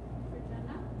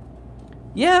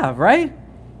 Yeah, right?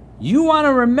 You want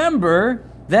to remember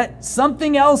that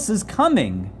something else is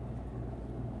coming.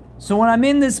 So when I'm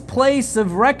in this place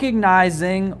of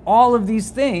recognizing all of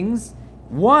these things,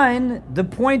 one, the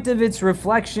point of its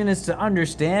reflection is to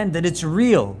understand that it's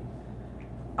real.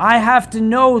 I have to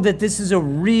know that this is a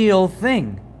real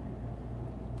thing.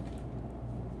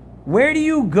 Where do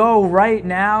you go right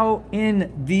now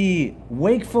in the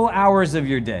wakeful hours of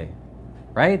your day?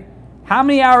 Right? How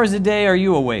many hours a day are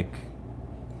you awake?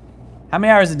 How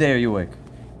many hours a day are you awake?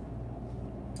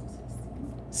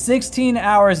 16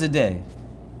 hours a day.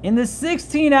 In the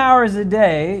 16 hours a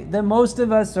day that most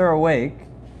of us are awake,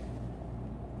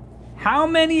 how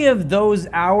many of those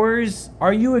hours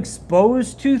are you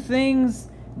exposed to things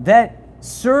that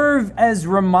serve as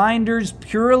reminders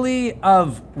purely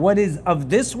of what is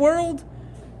of this world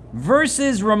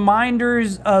versus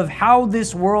reminders of how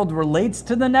this world relates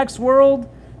to the next world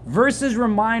versus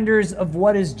reminders of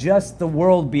what is just the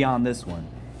world beyond this one?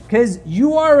 Because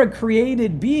you are a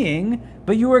created being,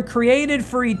 but you were created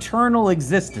for eternal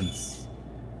existence.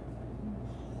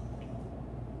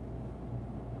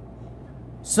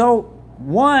 So,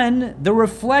 one, the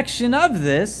reflection of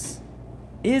this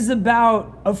is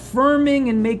about affirming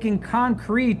and making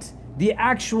concrete the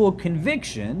actual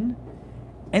conviction,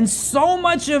 and so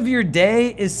much of your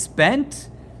day is spent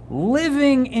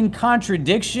living in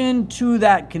contradiction to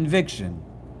that conviction.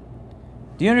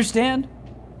 Do you understand?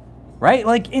 Right?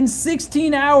 Like, in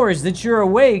 16 hours that you're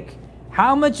awake,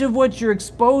 how much of what you're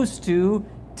exposed to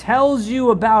tells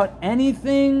you about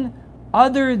anything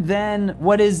other than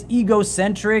what is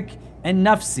egocentric and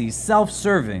nafsi,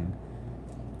 self-serving?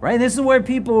 Right? This is where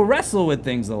people wrestle with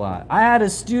things a lot. I had a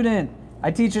student,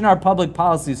 I teach in our public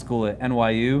policy school at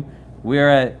NYU. We're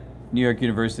at New York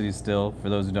University still, for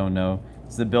those who don't know.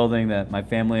 It's the building that my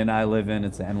family and I live in.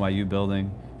 It's the NYU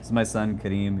building. This is my son,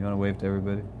 Kareem. You want to wave to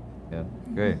everybody? Yeah,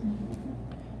 great.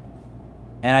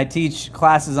 And I teach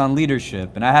classes on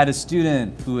leadership. And I had a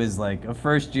student who is like a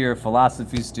first-year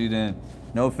philosophy student.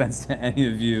 No offense to any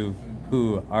of you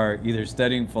who are either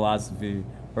studying philosophy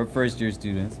or first-year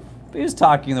students. But he was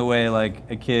talking the way like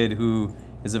a kid who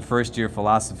is a first-year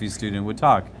philosophy student would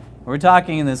talk. We're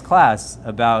talking in this class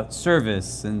about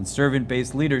service and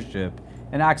servant-based leadership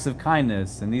and acts of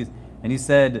kindness. And he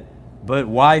said, but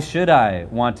why should I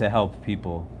want to help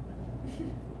people?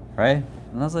 Right?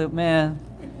 And I was like, man,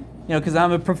 because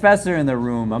I'm a professor in the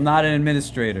room. I'm not an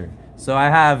administrator. So I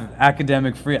have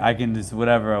academic free, I can just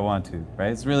whatever I want to,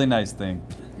 right? It's a really nice thing,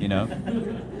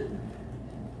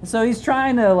 So he's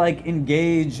trying to like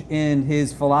engage in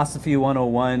his philosophy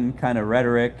 101 kind of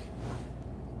rhetoric.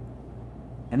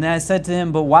 And then I said to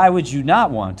him, but why would you not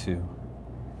want to?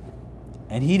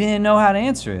 And he didn't know how to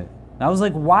answer it. And I was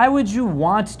like, why would you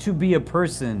want to be a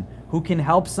person who can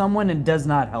help someone and does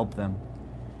not help them?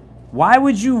 Why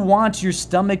would you want your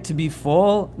stomach to be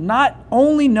full, not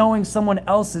only knowing someone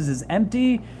else's is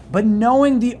empty, but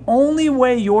knowing the only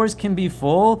way yours can be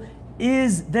full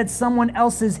is that someone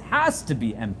else's has to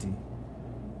be empty?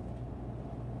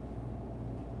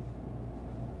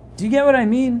 Do you get what I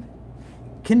mean?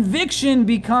 Conviction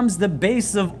becomes the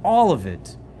base of all of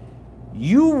it.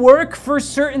 You work for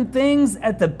certain things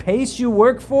at the pace you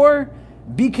work for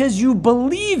because you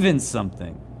believe in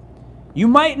something. You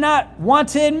might not want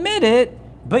to admit it,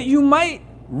 but you might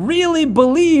really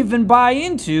believe and buy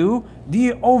into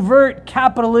the overt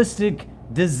capitalistic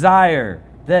desire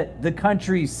that the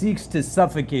country seeks to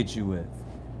suffocate you with.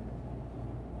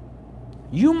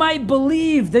 You might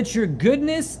believe that your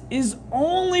goodness is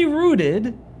only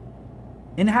rooted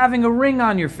in having a ring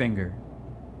on your finger,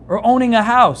 or owning a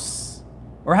house,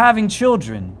 or having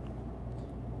children.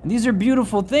 And these are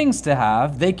beautiful things to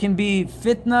have. They can be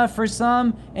fitna for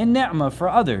some and ni'mah for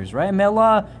others, right? May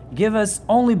Allah give us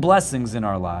only blessings in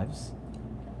our lives.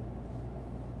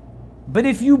 But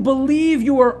if you believe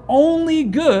you are only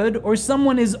good, or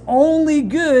someone is only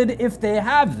good if they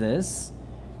have this,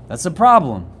 that's a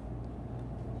problem.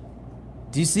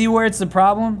 Do you see where it's a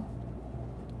problem?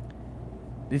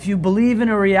 If you believe in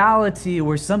a reality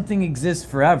where something exists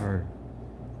forever,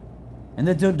 and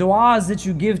that the du'as that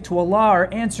you give to Allah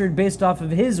are answered based off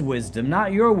of His wisdom,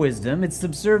 not your wisdom, it's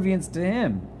subservience to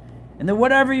Him. And that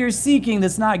whatever you're seeking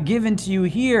that's not given to you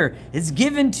here is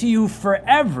given to you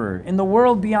forever in the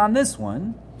world beyond this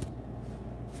one.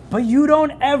 But you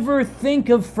don't ever think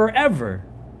of forever,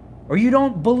 or you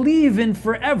don't believe in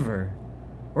forever,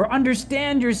 or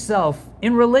understand yourself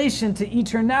in relation to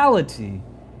eternality.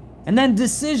 And then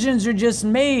decisions are just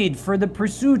made for the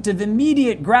pursuit of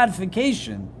immediate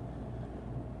gratification,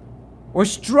 or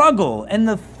struggle and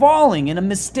the falling, and a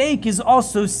mistake is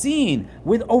also seen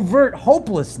with overt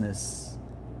hopelessness.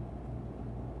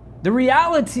 The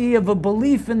reality of a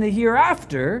belief in the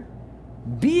hereafter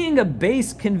being a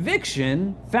base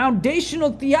conviction,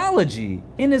 foundational theology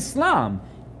in Islam.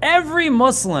 Every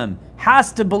Muslim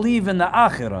has to believe in the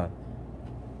akhirah,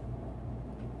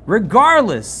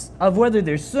 regardless of whether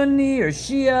they're Sunni or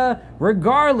Shia,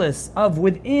 regardless of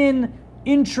within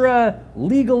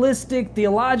intra-legalistic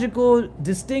theological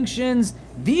distinctions.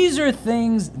 These are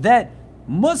things that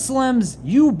Muslims,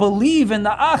 you believe in the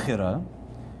akhirah.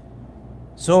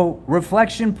 So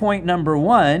reflection point number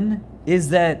one is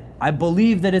that I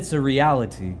believe that it's a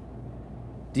reality.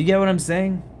 Do you get what I'm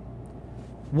saying?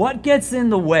 What gets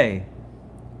in the way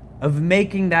of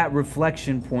making that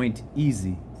reflection point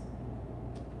easy?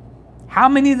 How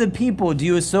many of the people do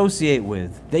you associate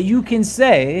with that you can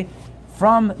say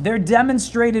from their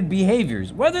demonstrated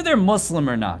behaviors, whether they're Muslim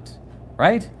or not,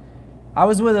 right? I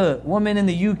was with a woman in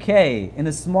the UK in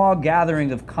a small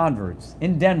gathering of converts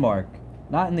in Denmark,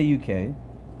 not in the UK.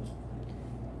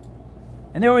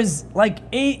 And there was like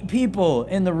 8 people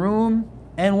in the room,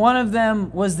 and one of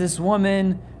them was this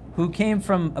woman who came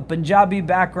from a Punjabi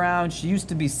background. She used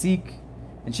to be Sikh,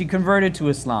 and she converted to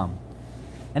Islam.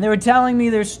 And they were telling me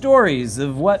their stories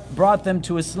of what brought them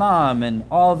to Islam and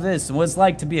all this, and what it's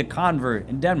like to be a convert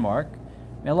in Denmark.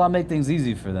 May Allah make things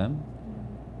easy for them.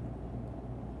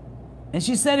 And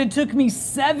she said, it took me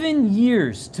 7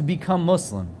 years to become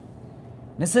Muslim.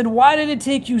 And I said, why did it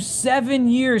take you 7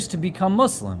 years to become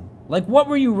Muslim? Like, what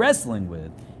were you wrestling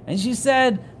with? And she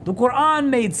said, the Quran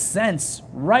made sense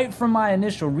right from my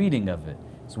initial reading of it.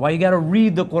 That's why you got to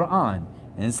read the Quran.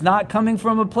 And it's not coming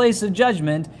from a place of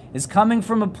judgment. It's coming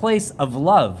from a place of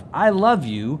love. I love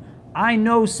you. I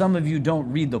know some of you don't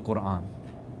read the Quran.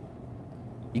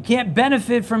 You can't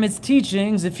benefit from its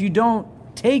teachings if you don't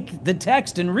take the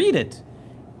text and read it.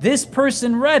 This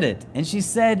person read it, and she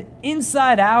said,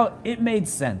 inside out, it made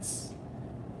sense.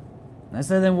 And I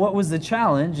said, then what was the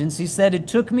challenge? And she said, it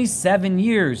took me 7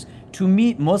 years to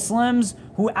meet Muslims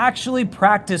who actually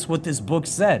practiced what this book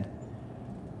said,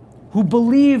 who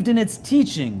believed in its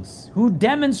teachings, who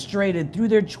demonstrated through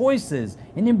their choices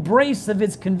an embrace of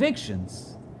its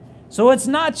convictions. So it's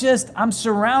not just I'm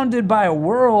surrounded by a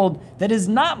world that is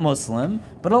not Muslim,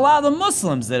 but a lot of the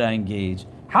Muslims that I engage.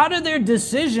 How do their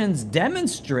decisions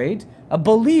demonstrate a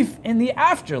belief in the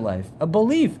afterlife, a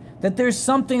belief that there's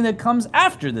something that comes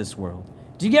after this world?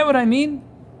 Do you get what I mean?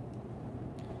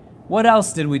 What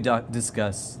else did we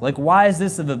discuss? Like, why is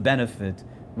this of a benefit?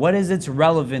 What is its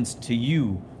relevance to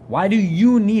you? Why do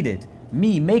you need it?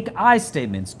 Me, make I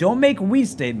statements. Don't make we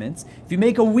statements. If you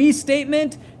make a we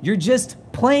statement, you're just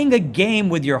playing a game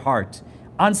with your heart.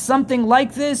 On something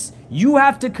like this, you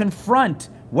have to confront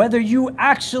whether you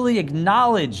actually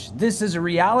acknowledge this as a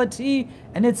reality,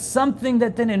 and it's something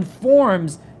that then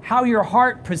informs how your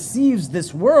heart perceives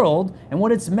this world and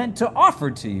what it's meant to offer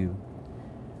to you.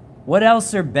 What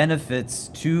else are benefits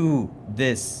to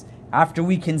this after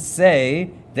we can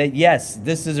say that yes,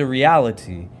 this is a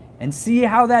reality, and see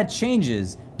how that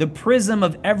changes the prism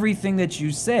of everything that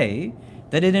you say,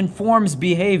 that it informs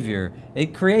behavior,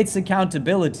 it creates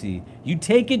accountability. You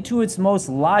take it to its most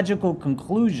logical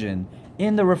conclusion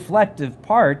in the reflective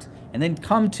part, and then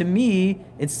come to me,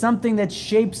 it's something that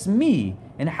shapes me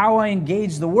and how I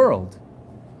engage the world.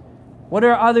 What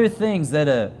are other things that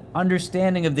a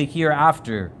understanding of the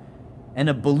hereafter and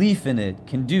a belief in it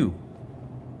can do?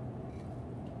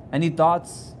 Any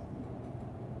thoughts?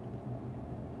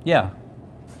 Yeah.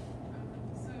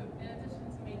 So in addition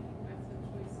to making better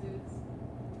choices,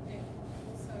 it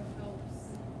also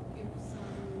helps give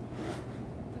some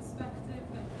perspective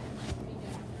that can help me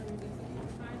get through difficult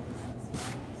times as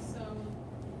well. So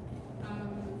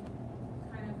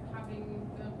kind of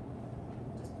having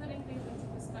just putting things into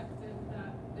perspective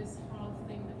that this hard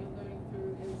thing that you're going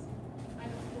through is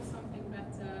kind of for something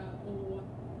better, or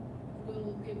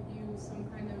will give you some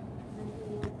kind of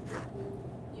reward that will,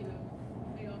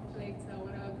 pay off later,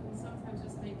 whatever, can sometimes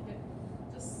just make it,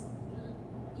 just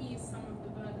ease some of the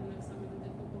burden of some of the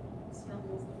difficult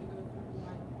struggles that we go through in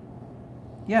life.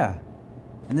 Yeah.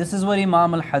 And this is what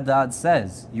Imam al-Haddad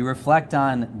says. You reflect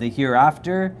on the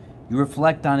hereafter, you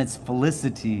reflect on its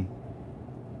felicity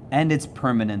and its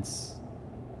permanence.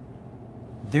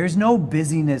 There's no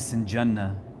busyness in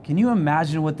Jannah. Can you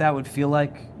imagine what that would feel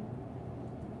like?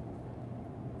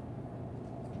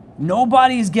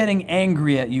 Nobody's getting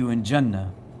angry at you in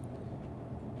Jannah.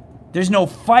 There's no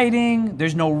fighting,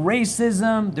 there's no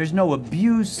racism, there's no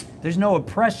abuse, there's no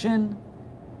oppression.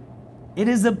 It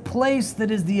is a place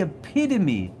that is the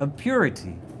epitome of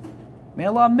purity. May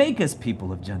Allah make us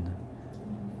people of Jannah.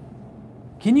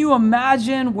 Can you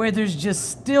imagine where there's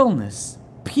just stillness,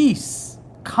 peace,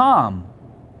 calm,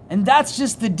 and that's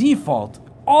just the default,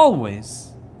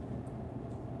 always.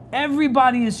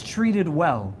 Everybody is treated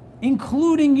well,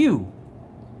 including you.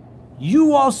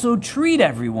 You also treat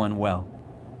everyone well,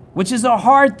 which is a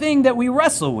hard thing that we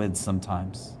wrestle with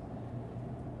sometimes.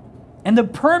 And the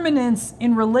permanence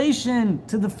in relation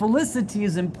to the felicity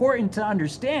is important to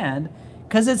understand,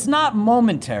 because it's not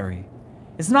momentary.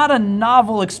 It's not a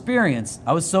novel experience.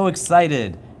 I was so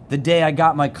excited the day I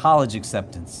got my college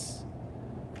acceptance.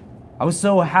 I was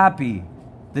so happy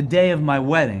the day of my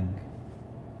wedding.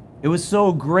 It was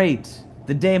so great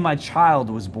the day my child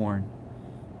was born.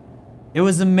 It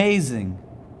was amazing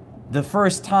the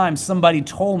first time somebody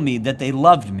told me that they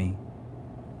loved me.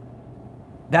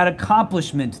 That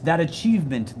accomplishment, that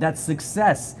achievement, that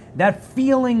success, that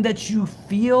feeling that you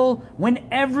feel when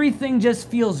everything just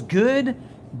feels good,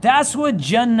 that's what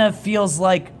Jannah feels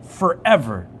like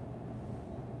forever.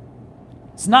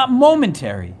 It's not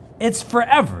momentary, it's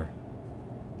forever.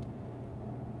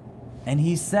 And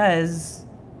he says,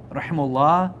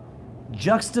 rahimahullah,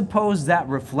 juxtapose that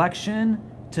reflection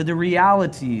to the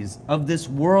realities of this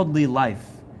worldly life,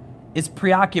 its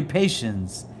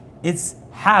preoccupations, its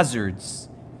hazards,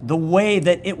 the way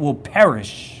that it will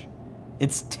perish.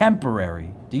 It's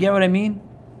temporary. Do you get what I mean?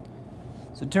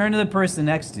 So turn to the person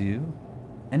next to you,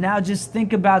 and now just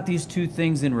think about these two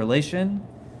things in relation,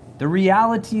 the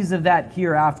realities of that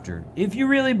hereafter, if you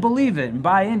really believe it and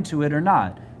buy into it or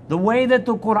not, the way that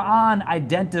the Quran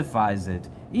identifies it,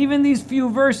 even these few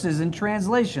verses in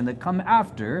translation that come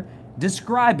after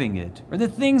describing it, or the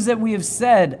things that we have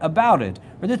said about it,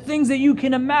 or the things that you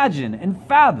can imagine and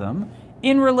fathom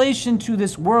in relation to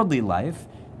this worldly life.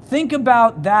 Think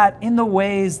about that in the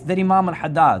ways that Imam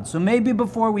al-Haddad. So maybe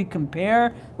before we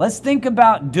compare, let's think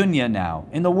about dunya now,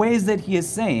 in the ways that he is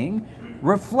saying,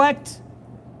 reflect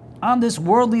on this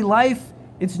worldly life,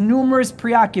 its numerous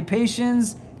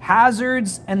preoccupations,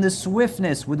 hazards, and the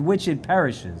swiftness with which it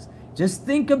perishes. Just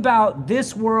think about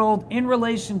this world in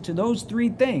relation to those three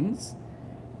things.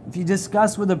 If you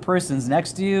discuss with the persons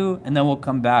next to you, and then we'll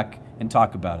come back and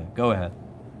talk about it. Go ahead.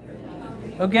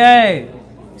 Okay,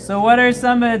 so what are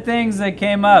some of the things that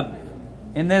came up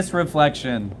in this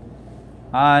reflection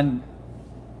on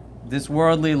this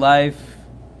worldly life,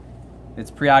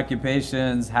 its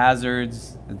preoccupations,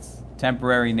 hazards, its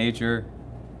temporary nature?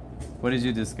 What did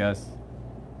you discuss?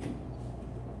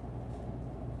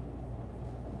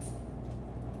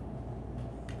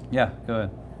 Yeah, go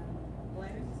ahead. Well,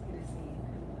 I was just going to say,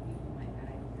 kind of what people might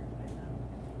add here,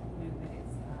 but that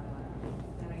it's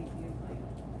that idea of like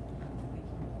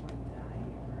waking before you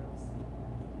die, or else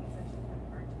it's actually kind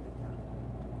of hard to wake up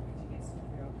because you get so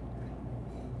preoccupied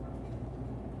with the world.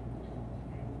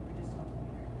 And we're just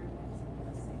talking in our group, and some of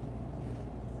us saying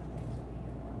sometimes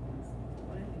we have problems.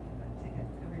 What I think about, I got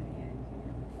to cover the end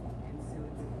here, and so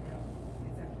it's a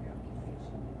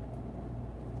preoccupation.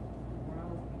 The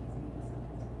world, because maybe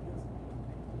sometimes it feels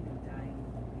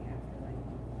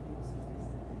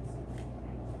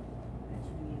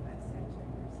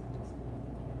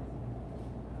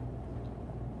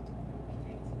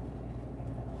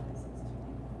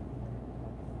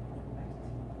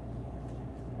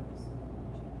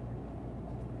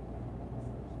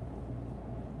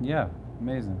Yeah,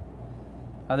 amazing.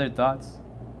 Other thoughts?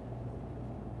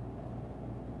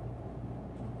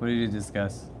 What did you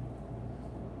discuss?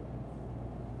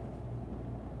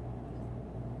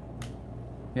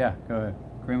 Yeah, go ahead.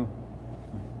 Kareem.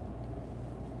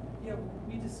 Yeah,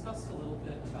 we discussed a little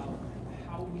bit about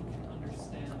how we can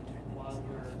understand while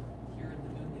we're here in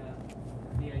the dunya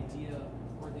the idea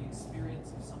or the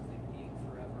experience of something being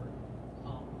forever.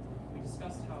 We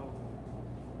discussed how,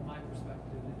 from my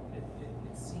perspective,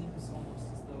 it seems almost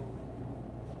as though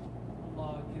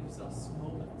Allah gives us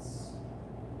moments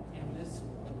in this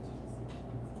world,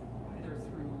 either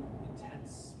through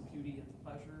intense beauty and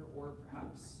pleasure, or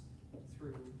perhaps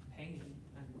through pain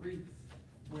and grief,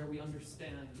 where we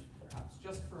understand, perhaps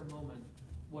just for a moment,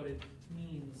 what it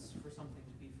means for something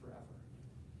to be forever.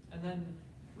 And then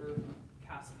we're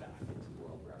cast back into the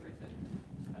world where everything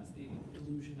has the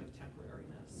illusion of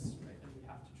temporariness, right? And we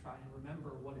have to try and remember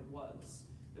what it was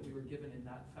that we were given in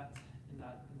that in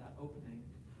that opening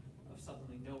of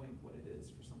suddenly knowing what it is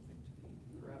for something to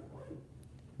be forever.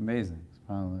 Amazing.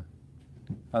 SubhanAllah.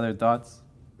 Other thoughts?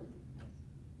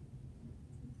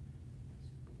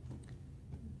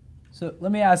 So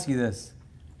let me ask you this.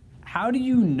 How do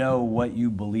you know what you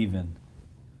believe in?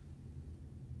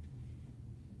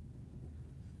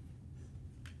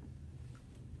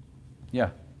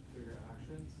 Yeah. Through your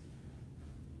actions.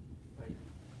 Like,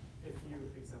 if you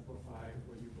exemplify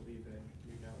what you believe in,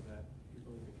 you know that you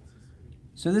believe it consistently.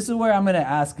 So this is where I'm going to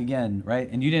ask again, right?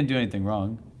 And you didn't do anything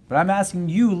wrong, but I'm asking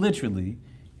you literally.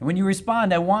 And when you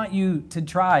respond, I want you to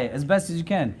try as best as you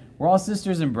can. We're all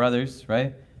sisters and brothers,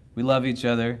 right? We love each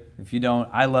other. If you don't,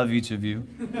 I love each of you,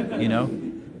 you know?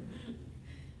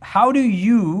 How do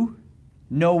you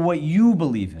know what you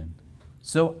believe in?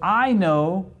 So I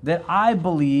know that I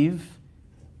believe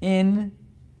in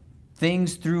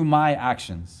things through my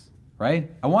actions,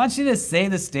 right? I want you to say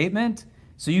the statement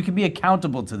so you can be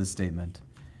accountable to the statement.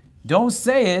 Don't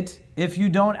say it if you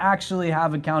don't actually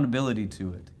have accountability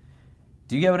to it.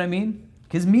 Do you get what I mean?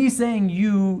 Because me saying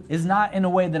you is not in a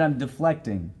way that I'm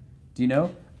deflecting. Do you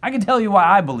know? I can tell you why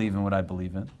I believe in what I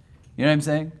believe in. You know what I'm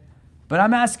saying? But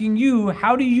I'm asking you,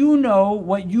 how do you know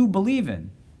what you believe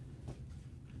in?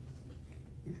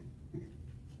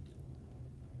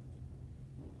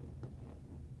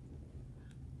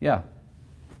 Yeah.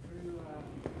 Through, in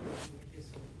the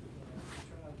case of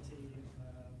neutrality,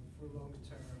 for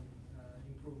long-term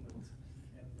improvement,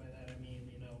 and by that I mean,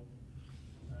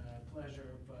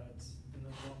 pleasure, but in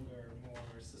a longer,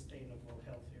 more sustainable,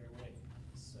 healthier way.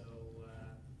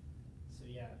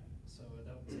 So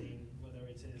adopting, whether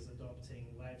it is adopting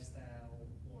lifestyle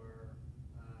or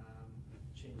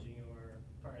changing your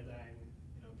paradigm,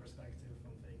 perspective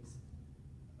on things.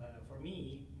 For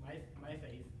me, my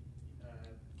faith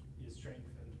is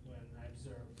strengthened when I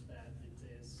observe that it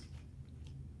is,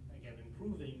 again,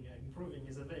 improving. Improving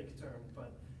is a vague term,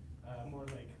 but more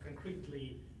like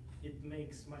concretely, it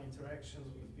makes my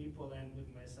interactions with people and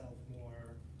with myself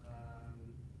more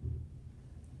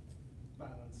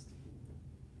balanced.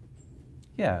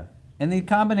 Yeah. And the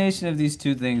combination of these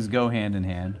two things go hand in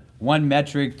hand. One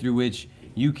metric through which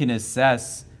you can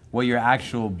assess what your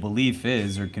actual belief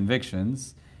is or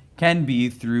convictions can be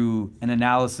through an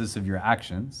analysis of your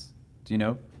actions. Do you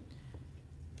know?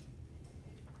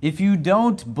 If you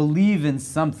don't believe in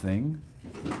something,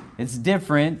 it's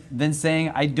different than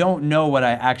saying, I don't know what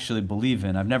I actually believe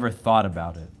in. I've never thought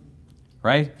about it.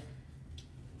 Right?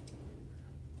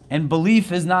 And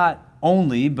belief is not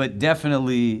only, but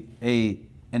definitely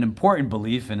an important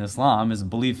belief in Islam is a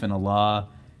belief in Allah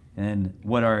and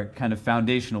what are kind of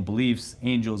foundational beliefs,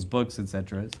 angels, books,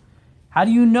 etc. How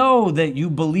do you know that you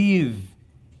believe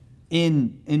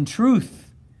in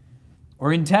truth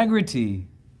or integrity,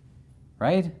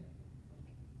 right?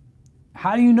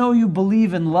 How do you know you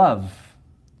believe in love?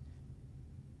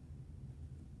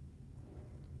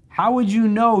 How would you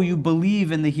know you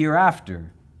believe in the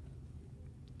hereafter?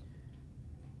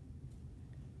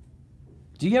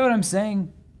 Do you get what I'm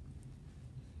saying?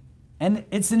 And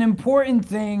it's an important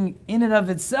thing in and of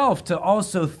itself to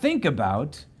also think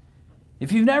about.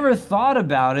 If you've never thought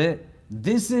about it,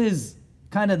 this is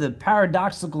kind of the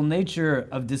paradoxical nature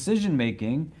of decision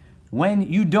making. When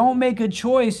you don't make a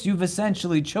choice, you've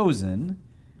essentially chosen.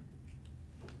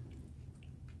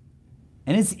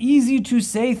 And it's easy to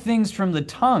say things from the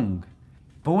tongue,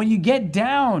 but when you get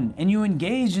down and you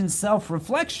engage in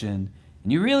self-reflection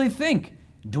and you really think,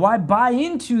 do I buy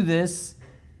into this,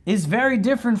 is very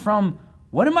different from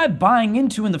what am I buying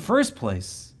into in the first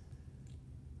place?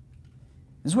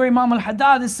 This is where Imam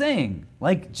al-Haddad is saying,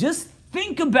 just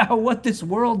think about what this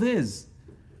world is.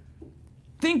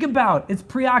 Think about its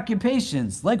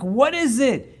preoccupations. What is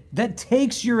it that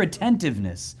takes your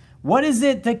attentiveness? What is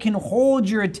it that can hold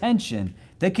your attention,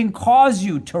 that can cause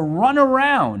you to run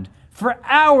around for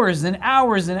hours and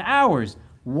hours and hours?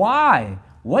 Why?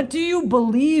 What do you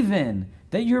believe in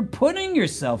that you're putting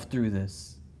yourself through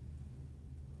this?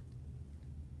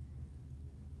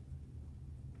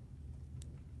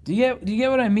 Do you get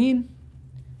what I mean?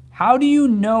 How do you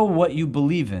know what you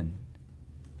believe in?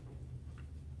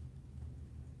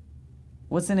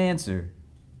 What's an answer?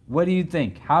 What do you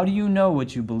think? How do you know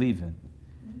what you believe in?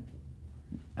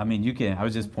 I mean, you can. I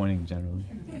was just pointing generally.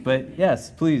 But yes,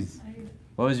 please.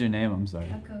 What was your name? I'm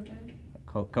sorry.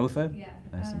 Kotha. Kotha? Yeah.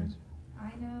 Nice to meet you.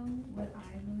 I know what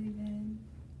I believe in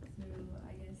through,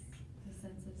 I guess, the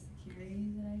sense of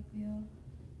security that I feel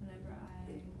whenever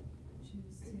I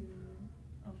choose to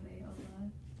obey Allah.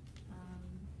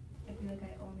 I feel like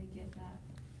I only get that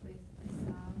with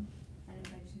Islam, and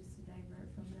if I choose to divert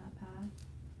from that path,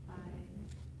 I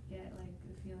get like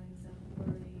the feelings of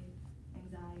worry,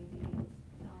 anxiety,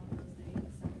 and all those things.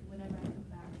 So whenever I come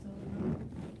back to Allah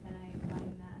and I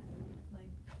find that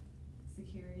like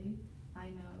security, I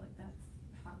know like that's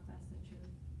the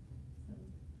truth. So,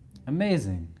 yeah.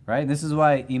 Amazing, right? This is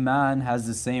why Iman has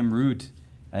the same root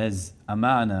as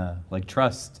amana, like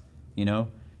trust, you know?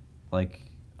 Like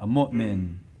a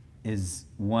mu'min is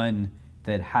one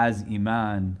that has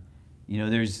Iman. You know,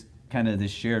 there's kind of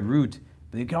this shared root,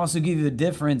 but it can also give you the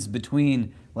difference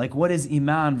between like what is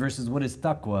Iman versus what is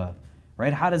taqwa,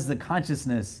 right? How does the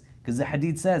consciousness, because the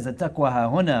hadith says, at-taqwa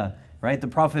ha-huna, right? The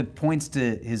Prophet points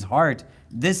to his heart.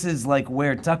 This is like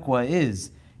where taqwa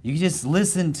is. You just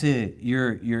listen to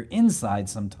your inside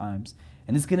sometimes,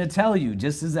 and it's going to tell you,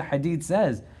 just as the hadith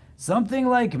says, something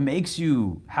like makes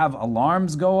you have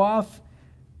alarms go off.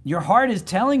 Your heart is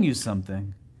telling you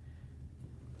something.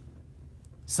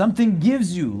 Something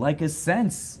gives you like a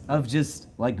sense of just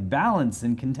like balance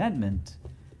and contentment.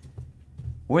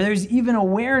 Or there's even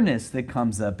awareness that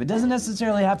comes up. It doesn't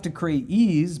necessarily have to create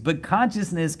ease, but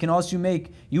consciousness can also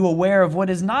make you aware of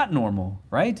what is not normal,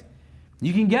 right?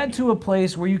 You can get to a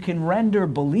place where you can render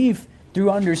belief through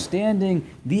understanding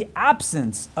the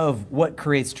absence of what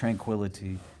creates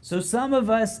tranquility. So some of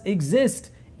us exist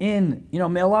in,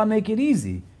 may Allah make it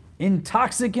easy, in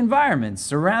toxic environments,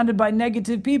 surrounded by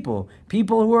negative people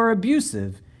who are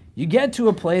abusive. You get to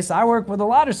a place, I work with a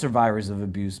lot of survivors of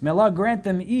abuse. May Allah grant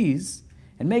them ease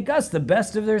and make us the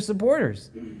best of their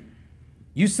supporters.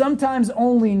 You sometimes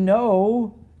only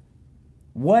know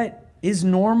what is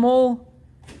normal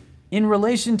in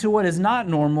relation to what is not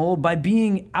normal by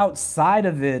being outside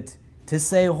of it to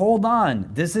say, hold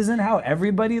on, this isn't how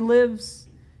everybody lives.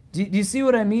 Do you see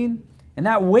what I mean? And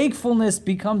that wakefulness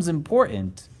becomes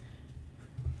important.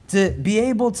 To be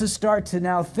able to start to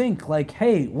now think like,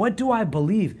 hey, what do I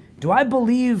believe? Do I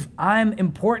believe I'm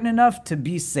important enough to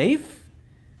be safe?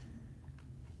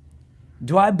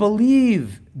 Do I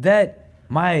believe that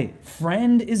my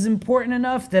friend is important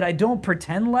enough that I don't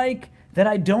pretend like that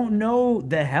I don't know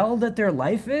the hell that their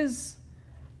life is?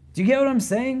 Do you get what I'm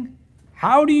saying?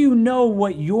 How do you know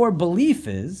what your belief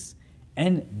is?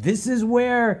 And this is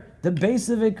where the base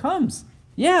of it comes.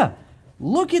 Yeah,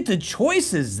 look at the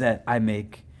choices that I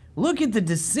make. Look at the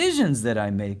decisions that I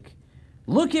make.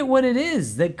 Look at what it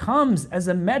is that comes as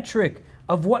a metric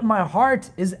of what my heart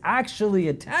is actually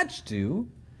attached to.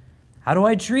 How do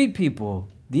I treat people?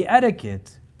 The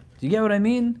etiquette. Do you get what I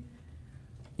mean?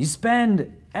 You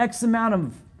spend X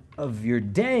amount of your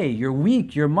day, your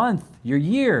week, your month, your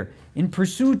year in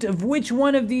pursuit of which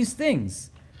one of these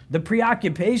things? The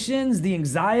preoccupations, the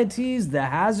anxieties, the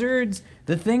hazards,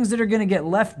 the things that are going to get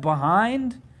left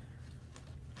behind?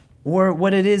 Or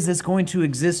what it is that's going to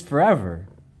exist forever?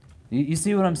 You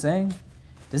see what I'm saying?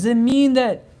 Does it mean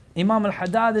that Imam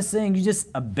al-Haddad is saying you just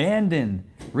abandon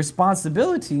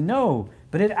responsibility? No,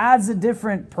 but it adds a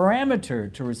different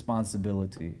parameter to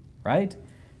responsibility, right?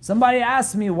 Somebody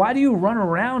asked me, why do you run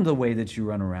around the way that you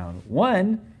run around?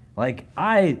 One, like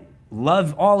I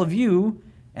love all of you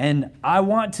and I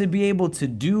want to be able to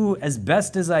do as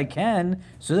best as I can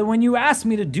so that when you ask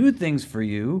me to do things for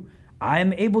you,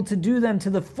 I'm able to do them to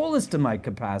the fullest of my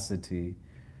capacity.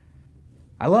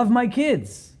 I love my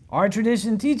kids. Our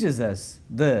tradition teaches us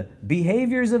the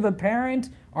behaviors of a parent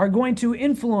are going to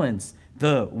influence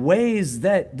the ways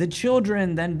that the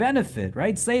children then benefit,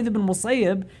 right? Sayyid ibn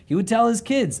Musayyib, he would tell his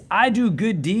kids, I do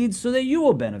good deeds so that you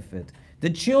will benefit. The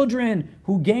children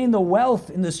who gain the wealth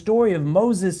in the story of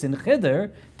Moses and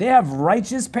Khidr, they have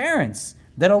righteous parents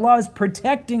that Allah is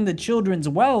protecting the children's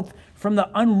wealth from the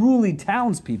unruly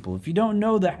townspeople. If you don't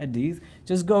know the hadith,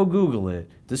 just go Google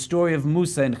it. The story of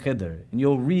Musa and Khidr, and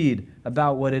you'll read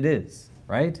about what it is,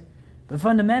 right? But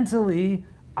fundamentally,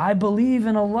 I believe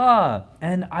in Allah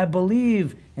and I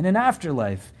believe in an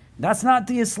afterlife. That's not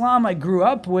the Islam I grew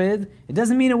up with. It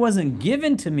doesn't mean it wasn't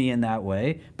given to me in that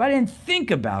way, but I didn't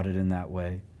think about it in that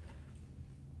way.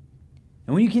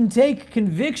 And when you can take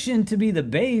conviction to be the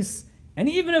base, and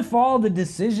even if all the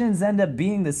decisions end up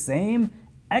being the same,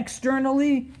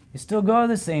 externally, you still go to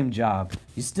the same job.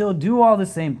 You still do all the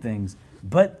same things.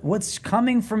 But what's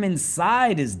coming from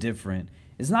inside is different.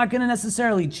 It's not going to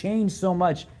necessarily change so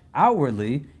much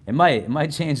outwardly. It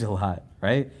might change a lot,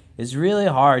 right? It's really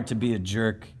hard to be a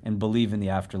jerk and believe in the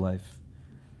afterlife.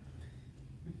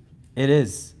 It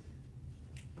is.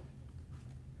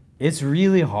 It's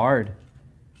really hard.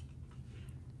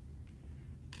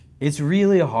 It's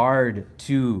really hard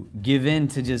to give in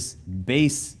to just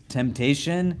base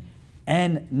temptation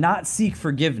and not seek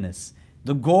forgiveness.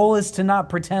 The goal is to not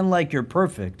pretend like you're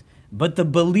perfect, but the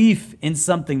belief in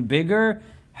something bigger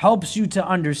helps you to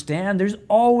understand there's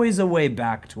always a way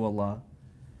back to Allah.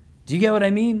 Do you get what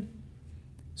I mean?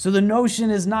 So the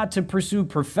notion is not to pursue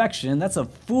perfection. That's a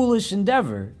foolish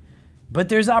endeavor. But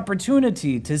there's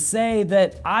opportunity to say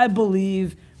that I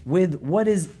believe with what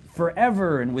is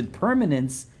forever and with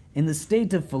permanence in the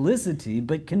state of felicity,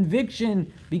 but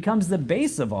conviction becomes the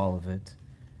base of all of it.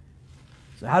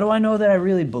 So how do I know that I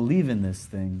really believe in this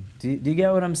thing? Do you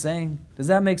get what I'm saying? Does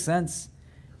that make sense?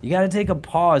 You got to take a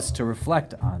pause to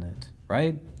reflect on it,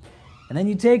 right? And then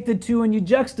you take the two and you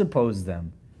juxtapose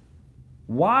them.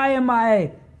 Why am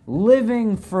I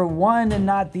living for one and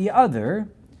not the other?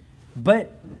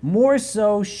 But more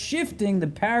so shifting the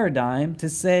paradigm to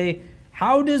say,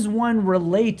 how does one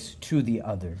relate to the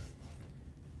other?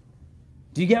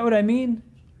 Do you get what I mean?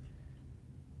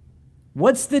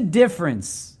 What's the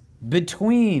difference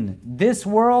between this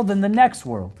world and the next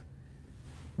world?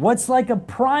 What's like a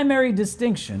primary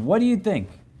distinction? What do you think?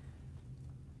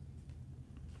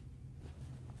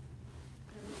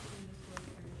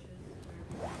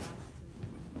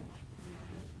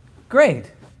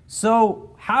 Great.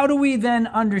 So how do we then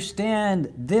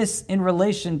understand this in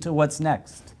relation to what's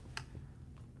next?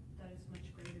 That is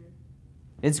much greater.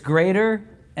 It's greater?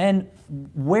 And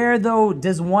where, though,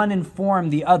 does one inform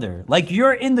the other? Like,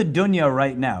 you're in the dunya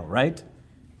right now, right?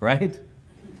 Right?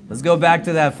 Let's go back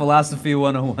to that Philosophy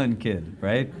 101 kid,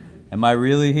 right? Am I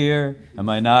really here? Am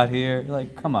I not here? You're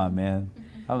like, come on, man.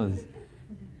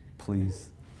 Please.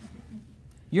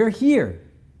 You're here,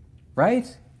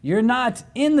 right? You're not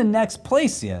in the next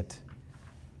place yet.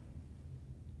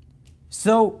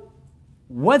 So,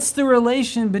 what's the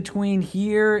relation between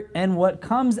here and what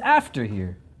comes after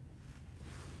here?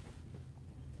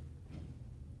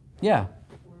 Yeah.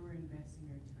 Where we're investing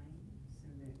our time, so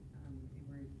that if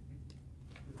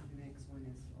the next one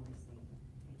is obviously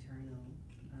eternal,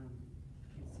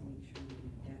 it's to make sure that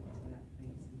we get to that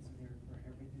place, and so therefore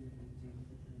everything that we do with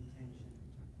the intention of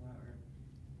taqwa, or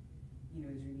is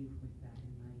really with that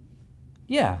in mind.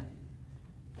 Yeah.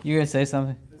 You're gonna say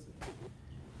something?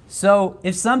 So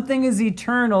if something is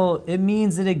eternal, it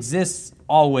means it exists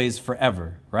always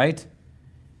forever, right?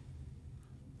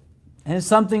 And if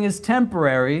something is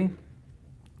temporary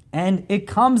and it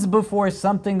comes before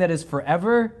something that is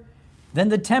forever, then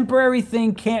the temporary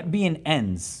thing can't be an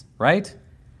ends, right?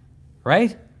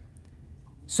 Right?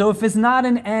 So if it's not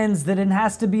an ends, then it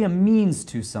has to be a means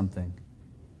to something.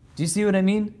 Do you see what I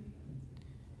mean?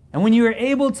 And when you are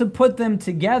able to put them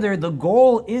together, the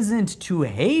goal isn't to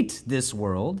hate this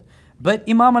world, but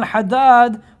Imam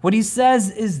al-Haddad, what he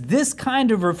says is this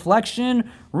kind of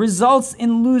reflection results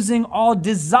in losing all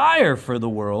desire for the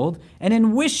world and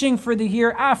in wishing for the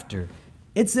hereafter.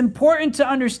 It's important to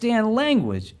understand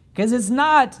language, because it's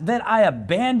not that I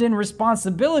abandon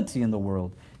responsibility in the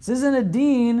world. This isn't a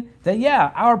deen that,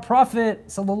 yeah, our Prophet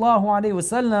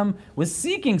ﷺ was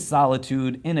seeking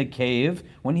solitude in a cave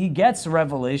when he gets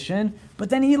revelation,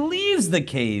 but then he leaves the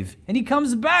cave and he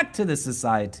comes back to the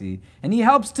society and he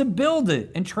helps to build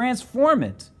it and transform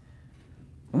it.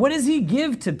 And what does he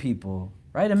give to people?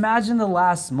 Right? Imagine the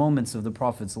last moments of the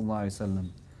Prophet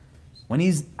ﷺ. When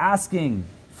he's asking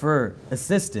for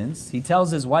assistance, he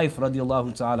tells his wife,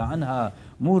 radiallahu ta'ala anha,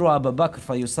 Muru Abu Bakr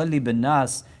fayusalli bin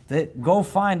nas, that go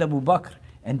find Abu Bakr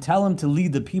and tell him to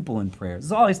lead the people in prayer. This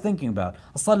is all he's thinking about.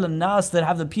 Asalla nas, that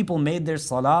have the people made their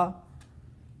salah.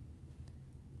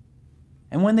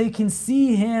 And when they can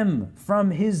see him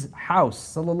from his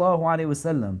house, sallallahu alaihi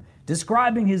wasallam,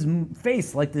 describing his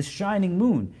face like this shining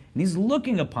moon, and he's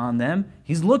looking upon them,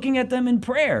 he's looking at them in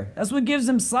prayer. That's what gives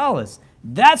him solace.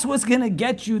 That's what's going to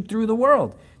get you through the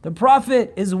world. The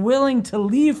Prophet is willing to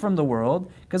leave from the world,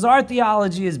 because our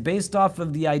theology is based off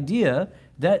of the idea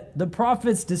that the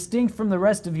Prophet's distinct from the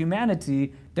rest of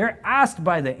humanity. They're asked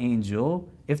by the angel,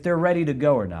 if they're ready to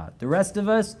go or not. The rest of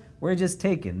us, we're just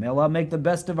taken. May Allah make the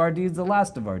best of our deeds the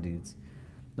last of our deeds.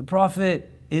 The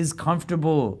Prophet is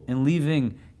comfortable in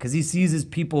leaving because he sees his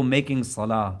people making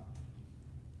salah.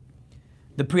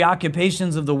 The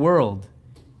preoccupations of the world,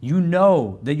 you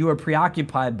know that you are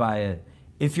preoccupied by it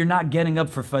if you're not getting up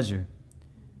for Fajr.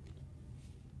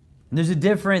 And there's a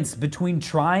difference between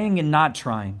trying and not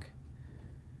trying.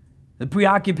 The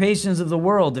preoccupations of the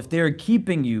world, if they are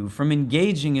keeping you from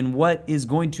engaging in what is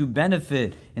going to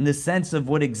benefit in the sense of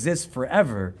what exists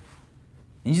forever,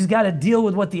 and you just got to deal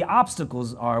with what the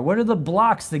obstacles are. What are the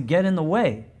blocks that get in the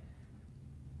way?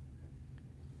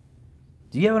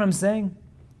 Do you get what I'm saying?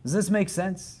 Does this make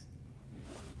sense?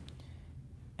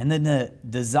 And then the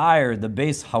desire, the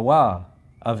base hawa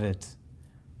of it.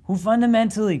 Who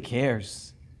fundamentally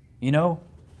cares? You know?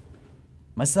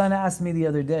 My son asked me the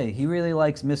other day, he really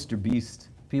likes Mr. Beast.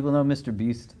 People know Mr.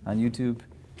 Beast on YouTube,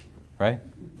 right?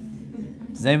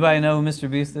 Does anybody know who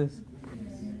Mr. Beast is?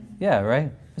 Yeah,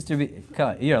 right? Mr.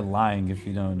 Beast, you're lying if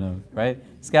you don't know, right?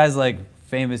 This guy's like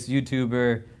famous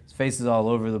YouTuber, his face is all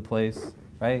over the place,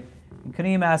 right? And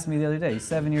Kareem asked me the other day, he's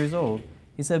 7 years old,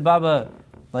 he said, Baba,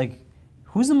 like,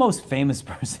 who's the most famous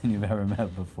person you've ever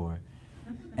met before?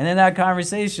 And then that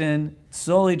conversation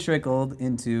slowly trickled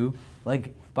into,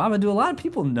 like, Baba, do a lot of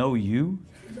people know you?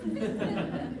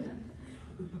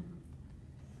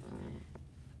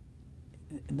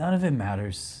 None of it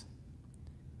matters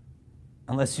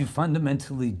unless you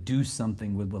fundamentally do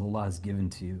something with what Allah has given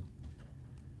to you.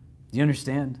 Do you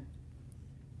understand?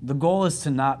 The goal is to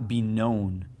not be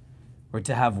known or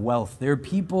to have wealth. There are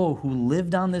people who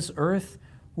lived on this earth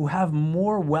who have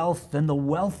more wealth than the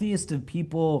wealthiest of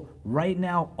people right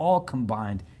now, all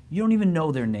combined. You don't even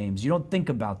know their names. You don't think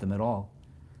about them at all.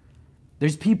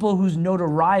 There's people whose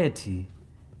notoriety,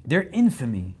 their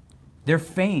infamy, their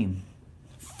fame,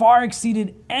 far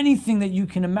exceeded anything that you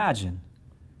can imagine.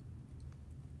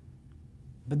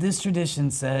 But this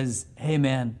tradition says, hey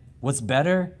man, what's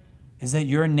better is that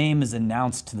your name is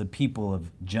announced to the people of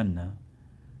Jannah.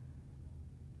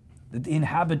 That the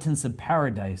inhabitants of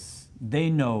paradise,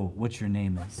 they know what your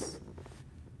name is.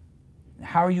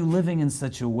 How are you living in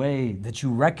such a way that you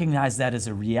recognize that as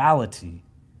a reality?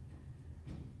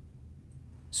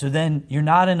 So then you're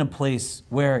not in a place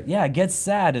where, yeah, it gets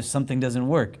sad if something doesn't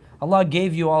work. Allah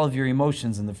gave you all of your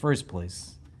emotions in the first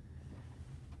place.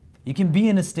 You can be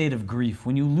in a state of grief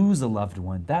when you lose a loved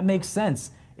one. That makes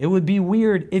sense. It would be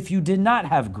weird if you did not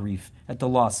have grief at the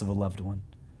loss of a loved one.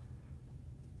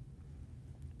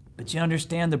 But you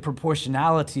understand the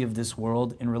proportionality of this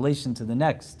world in relation to the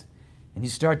next. And you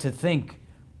start to think,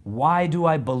 why do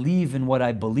I believe in what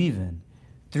I believe in?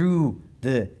 Through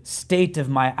the state of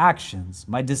my actions,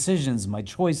 my decisions, my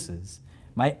choices,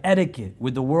 my etiquette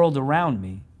with the world around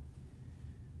me.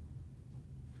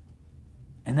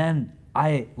 And then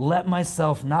I let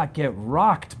myself not get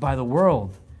rocked by the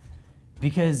world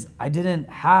because I didn't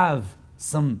have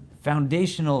some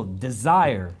foundational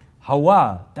desire.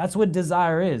 Hawa, that's what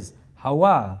desire is.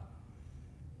 Hawa.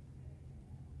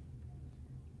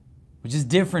 Which is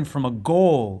different from a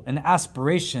goal, an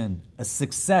aspiration, a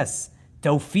success,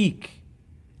 tawfiq.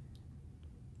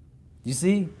 You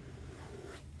see?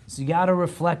 So you got to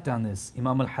reflect on this.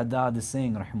 Imam al-Haddad is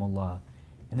saying, rahimahullah.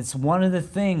 And it's one of the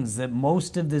things that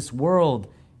most of this world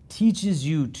teaches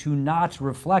you to not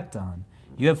reflect on.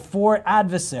 You have 4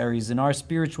 adversaries in our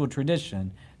spiritual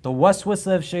tradition. The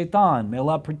waswasa of shaitan, may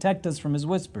Allah protect us from his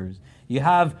whispers. You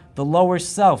have the lower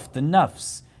self, the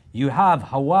nafs. You have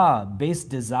hawa, base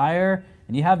desire.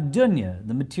 And you have dunya,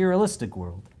 the materialistic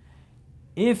world.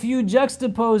 If you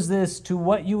juxtapose this to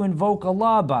what you invoke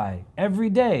Allah by every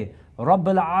day, Rabb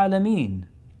al-Alameen.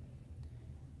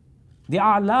 The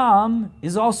A'lam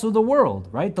is also the world,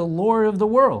 right? The Lord of the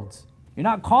world. You're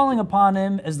not calling upon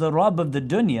him as the Rabb of the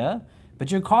dunya,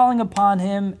 but you're calling upon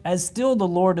him as still the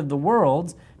Lord of the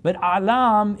world, but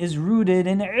A'lam is rooted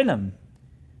in ilm.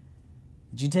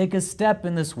 You take a step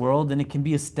in this world and it can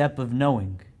be a step of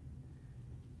knowing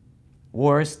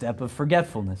or a step of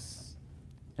forgetfulness.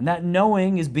 And that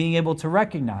knowing is being able to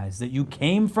recognize that you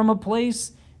came from a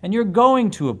place and you're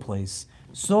going to a place.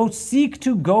 So seek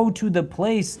to go to the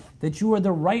place that you are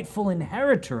the rightful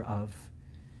inheritor of.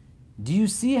 Do you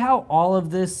see how all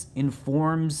of this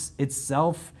informs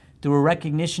itself through a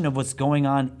recognition of what's going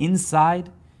on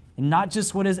inside and not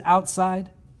just what is outside?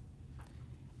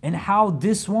 And how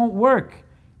this won't work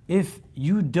if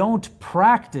you don't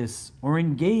practice or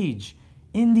engage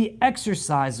in the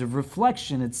exercise of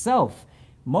reflection itself.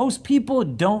 Most people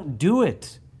don't do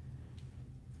it.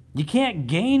 You can't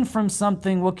gain from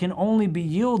something what can only be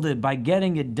yielded by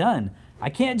getting it done. I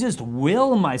can't just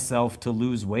will myself to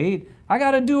lose weight. I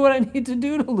got to do what I need to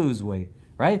do to lose weight,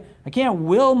 right? I can't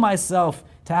will myself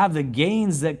to have the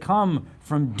gains that come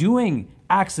from doing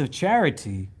acts of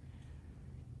charity.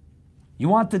 You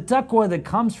want the taqwa that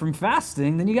comes from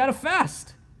fasting, then you got to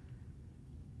fast,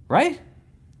 right?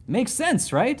 Makes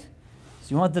sense, right? So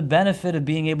you want the benefit of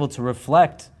being able to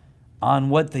reflect on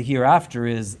what the hereafter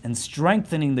is and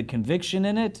strengthening the conviction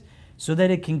in it so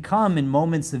that it can come in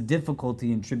moments of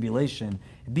difficulty and tribulation.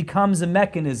 It becomes a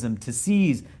mechanism to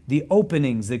seize the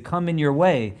openings that come in your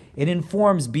way. It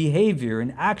informs behavior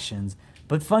and actions,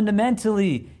 but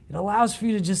fundamentally, it allows for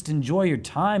you to just enjoy your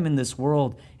time in this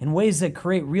world in ways that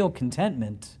create real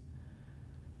contentment.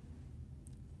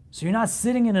 So you're not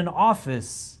sitting in an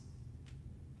office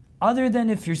other than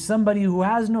if you're somebody who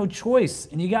has no choice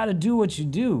and you got to do what you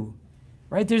do,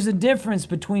 right? There's a difference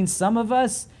between some of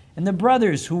us and the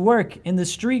brothers who work in the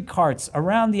street carts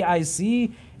around the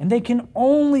IC and they can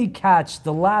only catch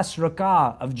the last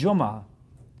rak'ah of Jummah.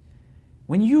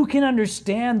 When you can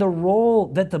understand the role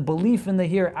that the belief in the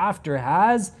hereafter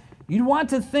has, you'd want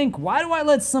to think, why do I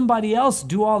let somebody else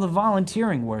do all the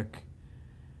volunteering work?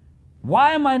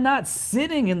 Why am I not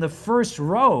sitting in the first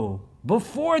row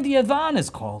before the adhan is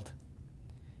called?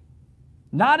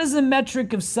 Not as a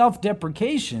metric of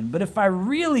self-deprecation, but if I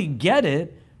really get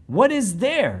it, what is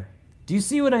there? Do you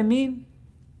see what I mean?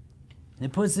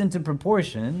 It puts into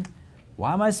proportion,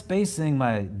 why am I spacing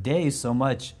my day so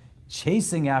much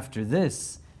chasing after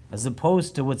this as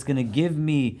opposed to what's going to give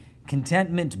me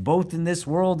contentment both in this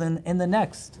world and in the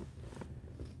next?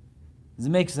 Does it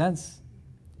make sense?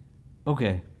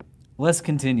 Okay, let's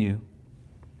continue.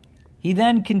 He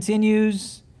then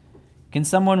continues, can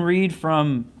someone read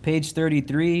from page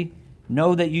 33,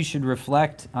 know that you should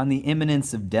reflect on the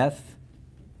imminence of death?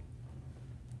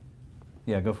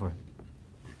 Yeah, go for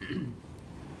it.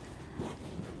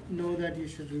 Know that you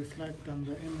should reflect on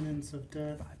the imminence of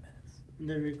death, and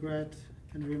the regret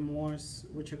and remorse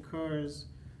which occurs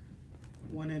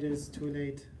when it is too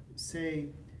late. Say,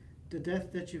 the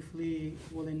death that you flee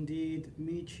will indeed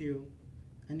meet you,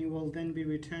 and you will then be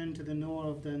returned to the knower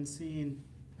of the unseen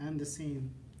and the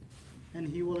seen. And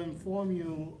he will inform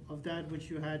you of that which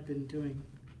you had been doing.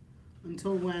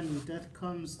 Until when death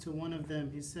comes to one of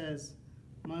them, he says,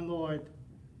 my Lord,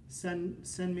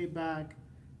 send me back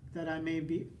that I may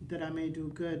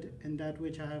do good in that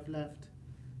which I have left.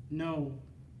 No,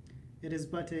 it is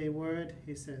but a word,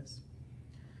 he says.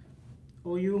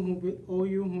 O you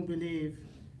who believe,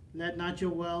 let not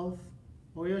your wealth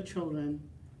or your children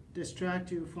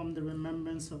distract you from the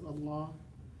remembrance of Allah.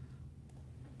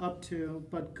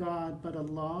 But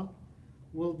Allah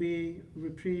will be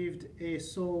reprieved a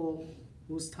soul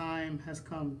whose time has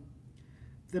come.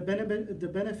 The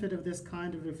benefit of this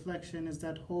kind of reflection is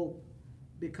that hope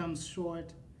becomes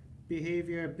short,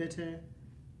 behavior bitter,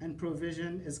 and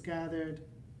provision is gathered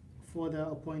for the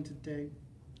appointed day.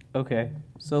 Okay,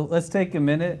 so let's take a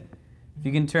minute. If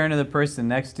you can turn to the person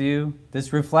next to you.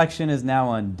 This reflection is now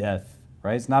on death,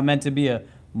 right? It's not meant to be a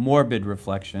morbid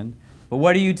reflection. But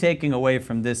what are you taking away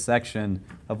from this section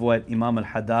of what Imam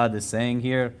al-Haddad is saying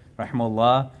here,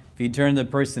 rahimahullah? If you turn to the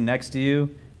person next to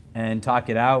you and talk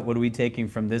it out, what are we taking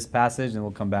from this passage? And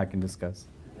we'll come back and discuss.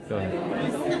 Go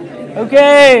ahead.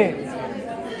 Okay.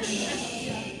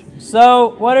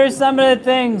 So what are some of the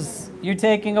things you're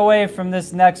taking away from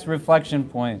this next reflection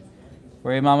point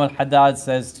where Imam al-Haddad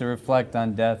says to reflect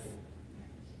on death?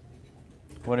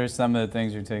 What are some of the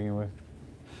things you're taking away?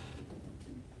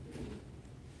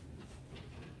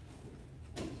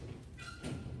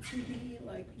 To be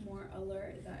more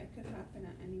alert that it could happen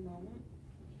at any moment.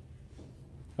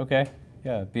 Okay,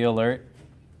 yeah, be alert.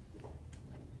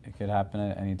 It could happen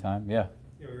at any time, yeah.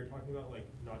 Yeah, we were talking about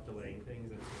not delaying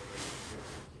things, and so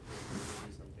if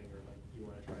you do something or you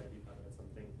want to try to be better at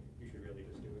something, you should really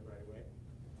just do it right away.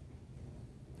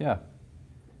 Yeah.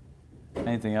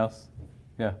 Anything else?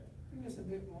 Yeah. I think it's a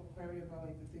bit more query about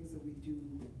the things that we do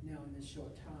now in this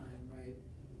short time, right?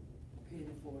 Paying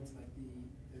it forward to the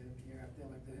hereafter,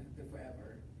 the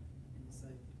forever. And it's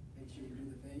make sure you do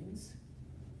the things.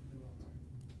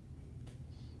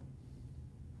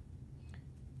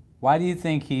 Why do you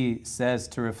think he says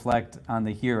to reflect on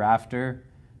the hereafter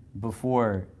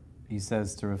before he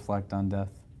says to reflect on death?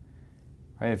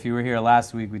 Right? If you were here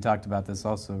last week, we talked about this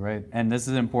also, right? And this is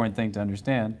an important thing to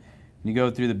understand. When you go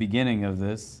through the beginning of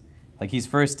this, he's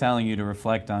first telling you to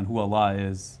reflect on who Allah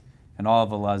is and all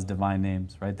of Allah's divine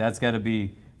names, right? That's got to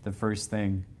be the first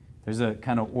thing. There's a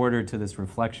kind of order to this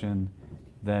reflection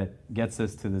that gets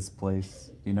us to this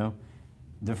place,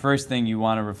 The first thing you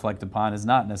want to reflect upon is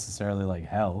not necessarily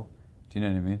hell. Do you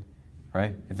know what I mean?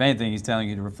 Right? If anything, he's telling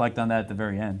you to reflect on that at the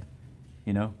very end.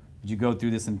 You know, but you go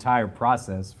through this entire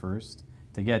process first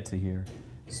to get to here.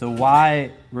 So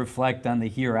why reflect on the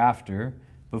hereafter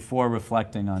before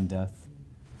reflecting on death?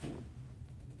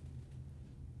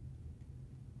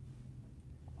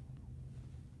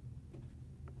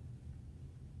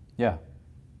 Yeah.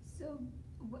 So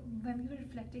when we were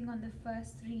reflecting on the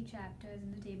first 3 chapters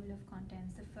in the table of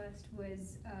contents, the first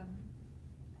was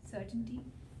certainty,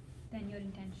 then your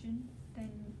intention, then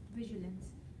vigilance.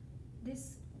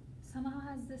 This somehow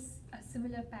has a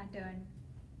similar pattern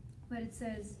where it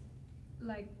says,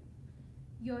 like,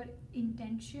 your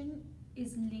intention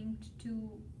is linked to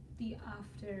the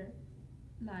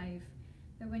afterlife.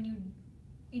 That when you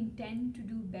intend to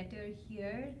do better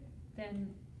here,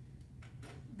 then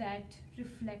that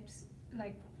reflects,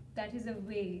 like, that is a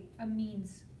way, a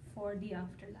means for the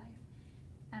afterlife.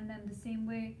 And then the same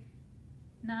way,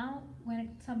 now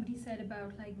when somebody said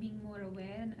about like being more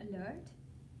aware and alert,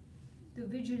 the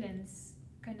vigilance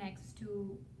connects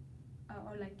to,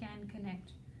 or like can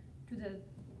connect to the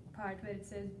part where it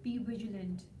says be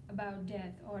vigilant about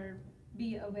death, or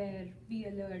be aware, be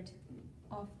alert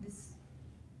of this.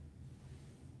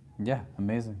 Yeah,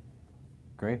 amazing.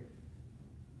 Great.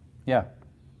 Yeah.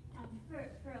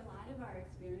 For a lot of our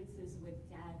experiences with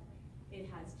death, it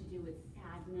has to do with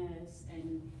sadness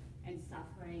and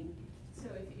suffering. So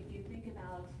if you think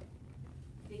about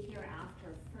the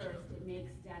hereafter first, it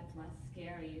makes death less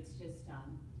scary. It's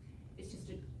just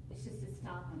a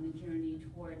stop on the journey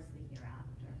towards the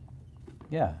hereafter.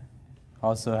 Yeah.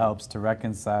 Also helps to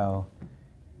reconcile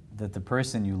that the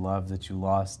person you love that you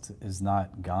lost is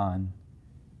not gone.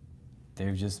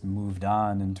 They've just moved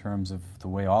on in terms of the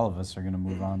way all of us are going to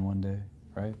move on one day,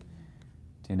 right?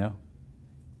 Do you know?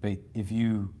 But if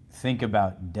you think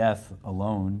about death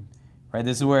alone, right,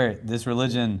 this is where this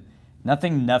religion,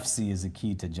 nothing nafsi is a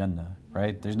key to Jannah,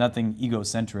 right? There's nothing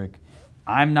egocentric.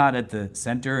 I'm not at the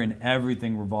center and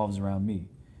everything revolves around me,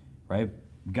 right?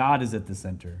 God is at the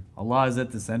center. Allah is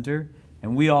at the center,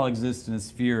 and we all exist in a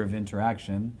sphere of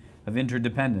interaction, of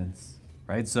interdependence,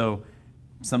 right? So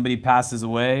somebody passes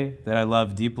away that I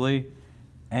love deeply,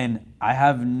 and I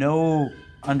have no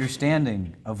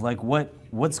understanding of like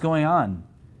what's going on,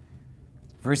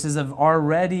 versus I've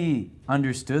already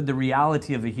understood the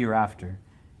reality of a hereafter.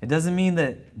 It doesn't mean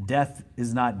that death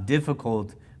is not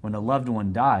difficult when a loved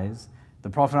one dies. The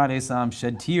Prophet ﷺ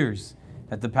shed tears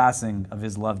at the passing of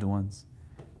his loved ones.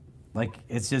 Like,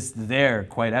 it's just there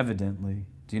quite evidently.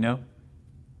 Do you know?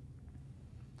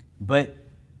 But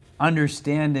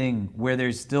understanding where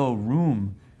there's still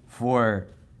room for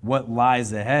what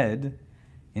lies ahead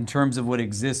in terms of what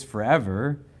exists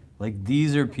forever, like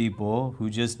these are people who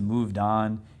just moved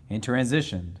on and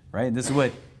transitioned, right? This is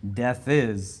what death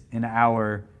is in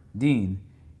our deen.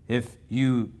 If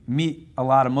you meet a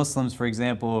lot of Muslims, for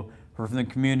example, who are from the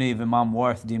community of Imam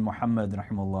Warith Din Muhammad,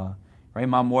 rahimahullah, right?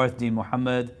 Imam Warith Din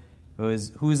Muhammad,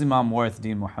 who's Imam Warith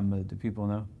Din Muhammad? Do people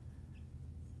know?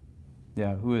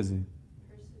 Yeah, who is he?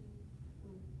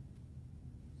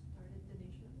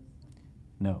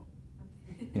 No.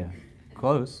 Yeah.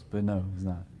 Close, but no, he's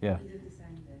not. Yeah.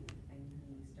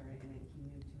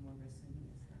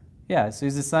 Yeah, so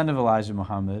he's the son of Elijah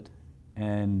Muhammad,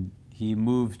 and he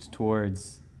moved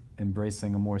towards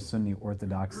embracing a more Sunni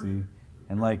orthodoxy,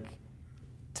 and like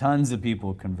tons of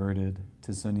people converted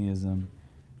to Sunniism.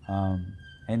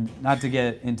 And not to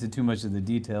get into too much of the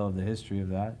detail of the history of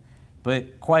that,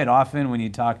 but quite often when you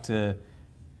talk to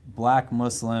black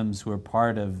Muslims who are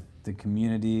part of the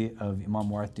community of Imam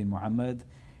Warith Din Muhammad,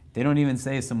 they don't even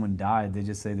say someone died, they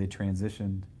just say they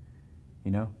transitioned,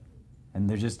 you know? And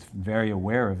they're just very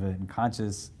aware of it and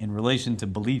conscious in relation to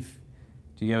belief.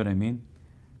 Do you get what I mean?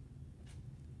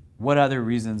 What other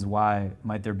reasons why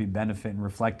might there be benefit in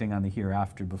reflecting on the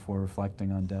hereafter before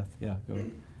reflecting on death? Yeah, go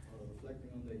ahead. Reflecting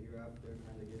on the hereafter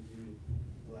kind of gives you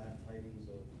glad tidings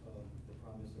of the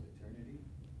promise of eternity,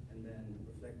 and then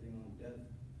reflecting on death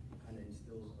kind of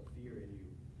instills a fear in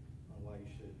you on why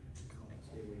you should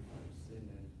stay away from sin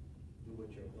and do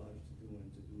what you're obliged to do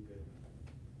and to do good.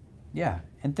 Yeah,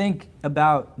 and think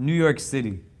about New York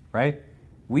City, right?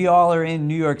 We all are in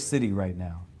New York City right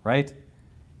now, right?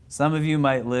 Some of you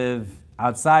might live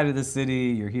outside of the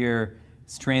city, you're here,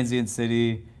 it's transient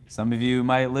city. Some of you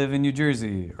might live in New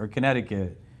Jersey or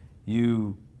Connecticut.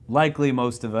 You, likely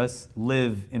most of us,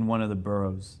 live in one of the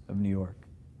boroughs of New York,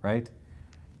 right?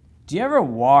 Do you ever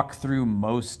walk through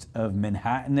most of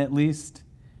Manhattan at least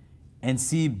and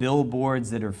see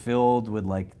billboards that are filled with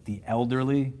like the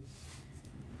elderly?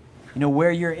 You know,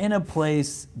 where you're in a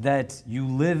place that you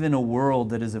live in a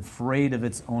world that is afraid of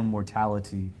its own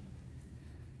mortality.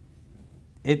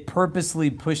 It purposely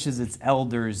pushes its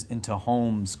elders into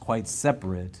homes quite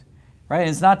separate, right? And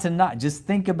it's not to not, just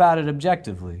think about it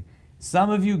objectively. Some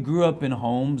of you grew up in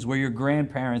homes where your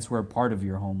grandparents were a part of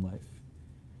your home life.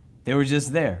 They were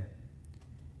just there.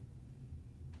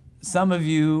 Some of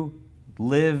you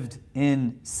lived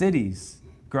in cities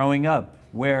growing up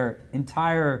where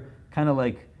entire kind of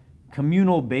like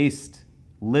communal-based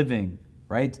living,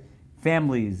 right?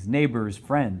 Families, neighbors,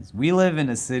 friends. We live in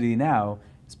a city now,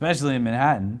 especially in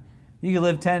Manhattan. You can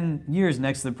live 10 years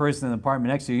next to the person in the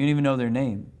apartment next to you. You don't even know their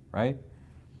name, right?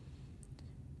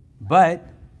 But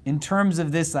in terms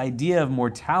of this idea of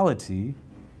mortality,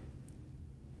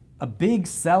 a big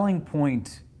selling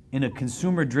point in a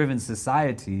consumer-driven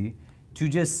society to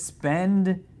just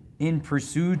spend in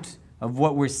pursuit of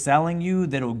what we're selling you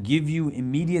that'll give you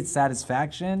immediate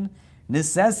satisfaction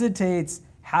necessitates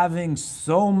having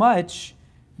so much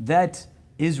that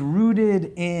is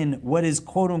rooted in what is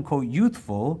quote-unquote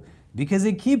youthful, because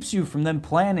it keeps you from then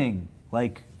planning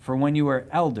like for when you were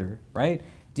elder, right?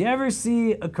 Do you ever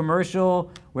see a commercial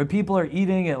where people are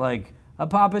eating at like a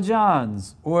Papa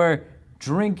John's or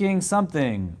drinking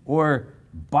something or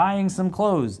buying some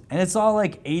clothes and it's all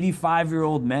like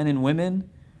 85-year-old men and women?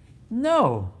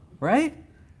 No, right?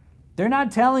 They're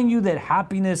not telling you that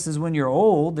happiness is when you're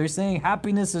old. They're saying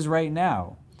happiness is right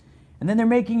now. And then they're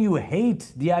making you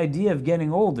hate the idea of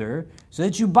getting older so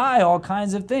that you buy all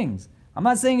kinds of things. I'm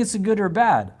not saying it's a good or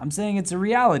bad. I'm saying it's a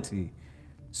reality.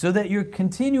 So that you're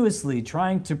continuously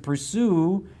trying to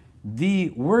pursue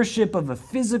the worship of a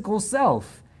physical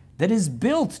self that is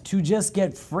built to just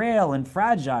get frail and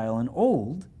fragile and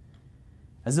old,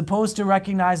 as opposed to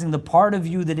recognizing the part of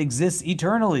you that exists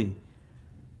eternally,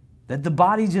 that the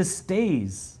body just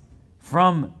stays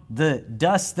from the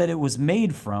dust that it was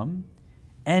made from,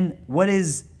 and what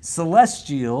is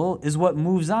celestial is what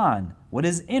moves on, what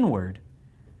is inward.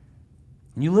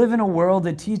 And you live in a world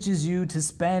that teaches you to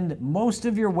spend most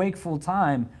of your wakeful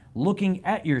time looking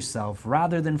at yourself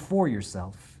rather than for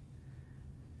yourself.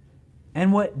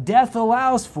 And what death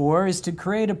allows for is to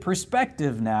create a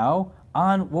perspective now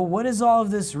on, well, what does all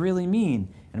of this really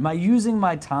mean? And am I using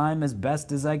my time as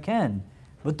best as I can?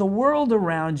 But the world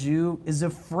around you is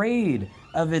afraid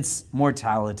of its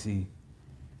mortality.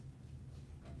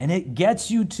 And it gets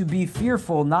you to be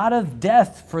fearful, not of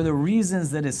death for the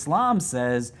reasons that Islam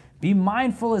says. Be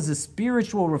mindful as a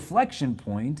spiritual reflection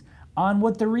point on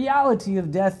what the reality of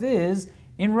death is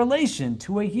in relation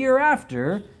to a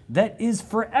hereafter that is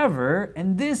forever,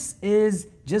 and this is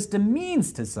just a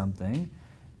means to something,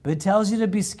 but it tells you to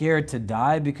be scared to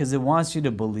die because it wants you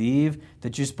to believe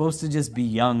that you're supposed to just be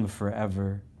young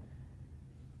forever.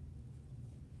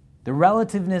 The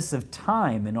relativeness of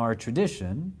time in our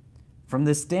tradition, from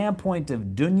the standpoint of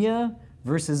dunya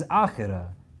versus akhirah,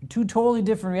 two totally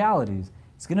different realities.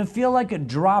 It's going to feel like a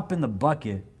drop in the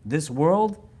bucket, this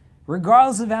world,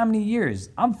 regardless of how many years.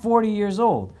 I'm 40 years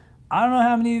old. I don't know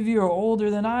how many of you are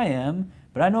older than I am,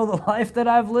 but I know the life that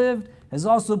I've lived has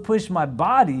also pushed my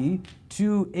body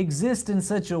to exist in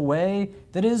such a way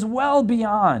that is well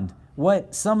beyond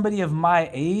what somebody of my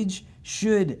age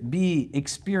should be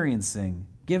experiencing,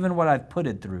 given what I've put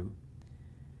it through.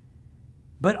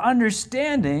 But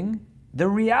understanding the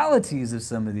realities of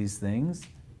some of these things,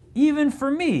 even for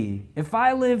me, if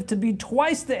I live to be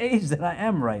twice the age that I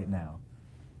am right now,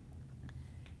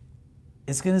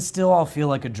 it's going to still all feel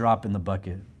like a drop in the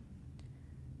bucket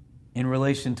in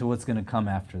relation to what's going to come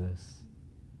after this.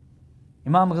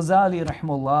 Imam Ghazali,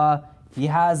 rahimahullah, he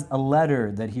has a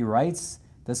letter that he writes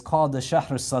that's called the Shahr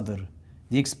al-Sadr,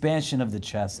 the expansion of the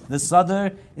chest. The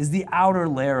Sadr is the outer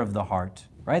layer of the heart,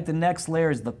 right? The next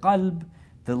layer is the qalb,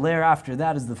 the layer after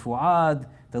that is the fu'ad,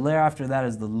 the layer after that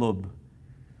is the lub.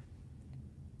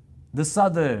 The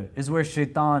Sadr is where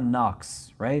shaitan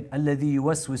knocks, right? الَّذِي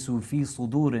يُوَسْوِسُ فِي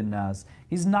صُدُورِ النَّاسِ.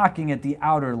 He's knocking at the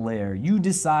outer layer. You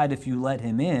decide if you let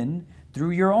him in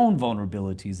through your own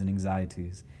vulnerabilities and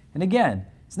anxieties. And again,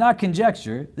 it's not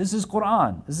conjecture. This is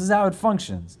Quran. This is how it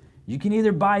functions. You can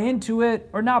either buy into it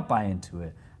or not buy into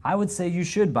it. I would say you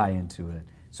should buy into it,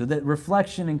 so that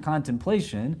reflection and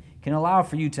contemplation can allow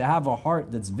for you to have a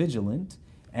heart that's vigilant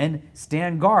and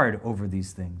stand guard over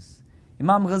these things.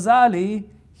 Imam Ghazali,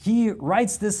 he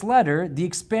writes this letter, the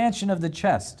expansion of the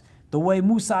chest, the way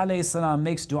Musa alayhi salam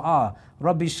makes dua,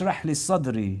 Rabbi shrah li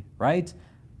sadri, right?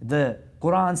 The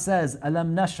Quran says,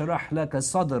 Alam nashrah laka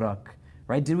sadrak,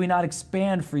 right? Did we not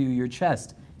expand for you your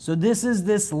chest? So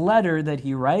this letter that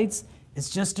he writes,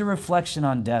 it's just a reflection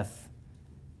on death.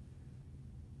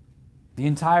 The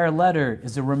entire letter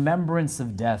is a remembrance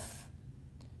of death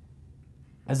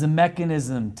as a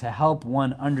mechanism to help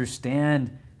one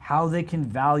understand how they can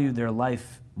value their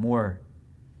life more.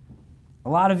 A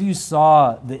lot of you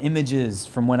saw the images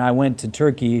from when I went to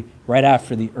Turkey right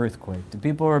after the earthquake. Do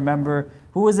people remember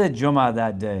who was at Jummah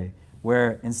that day,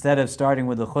 where instead of starting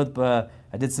with a khutbah,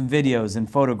 I did some videos and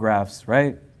photographs,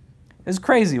 right? It was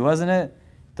crazy, wasn't it?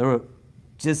 There were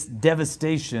just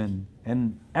devastation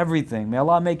and everything. May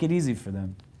Allah make it easy for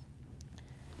them.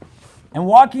 And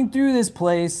walking through this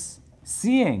place,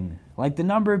 seeing like the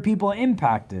number of people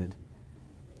impacted,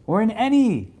 or in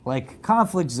any like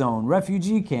conflict zone,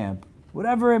 refugee camp,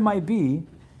 whatever it might be,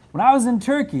 when I was in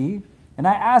Turkey and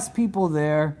I asked people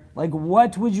there, like,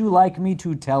 what would you like me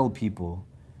to tell people?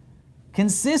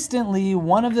 Consistently,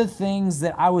 one of the things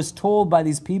that I was told by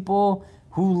these people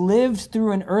who lived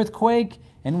through an earthquake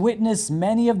and witnessed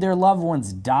many of their loved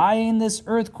ones die in this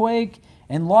earthquake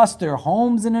and lost their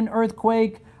homes in an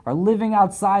earthquake, are living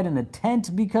outside in a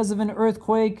tent because of an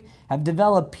earthquake, have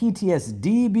developed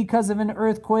PTSD because of an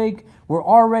earthquake, were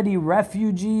already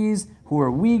refugees who are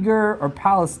Uyghur or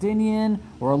Palestinian,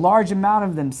 or a large amount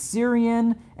of them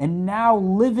Syrian, and now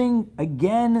living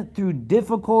again through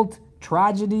difficult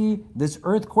tragedy, this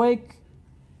earthquake.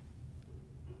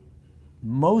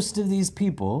 Most of these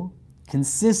people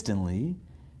consistently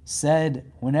said,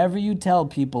 whenever you tell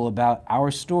people about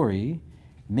our story,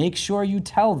 make sure you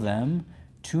tell them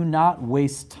to not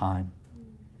waste time.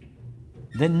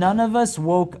 That none of us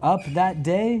woke up that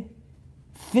day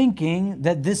thinking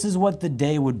that this is what the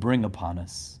day would bring upon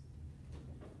us.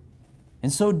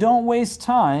 And so don't waste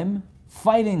time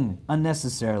fighting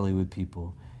unnecessarily with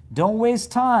people. Don't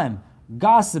waste time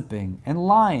gossiping and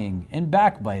lying and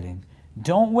backbiting.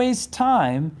 Don't waste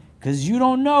time because you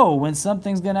don't know when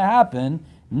something's going to happen.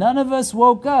 None of us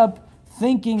woke up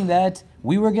thinking that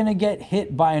we were going to get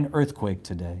hit by an earthquake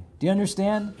today. Do you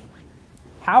understand?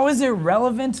 How is it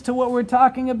relevant to what we're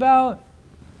talking about?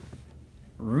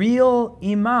 Real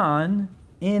iman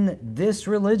in this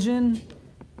religion,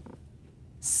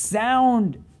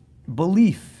 sound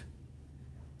belief,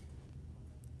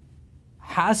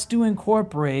 has to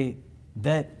incorporate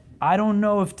that I don't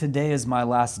know if today is my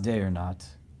last day or not.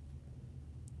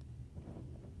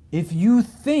 If you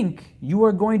think you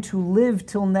are going to live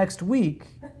till next week,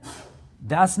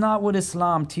 that's not what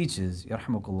Islam teaches,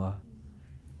 yarhamukallah.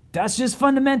 That's just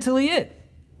fundamentally it.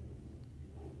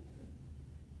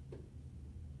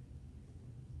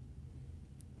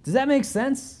 Does that make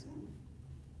sense?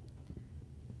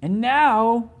 And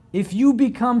now, if you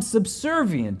become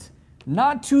subservient,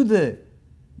 not to the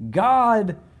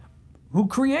God who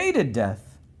created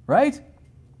death, right?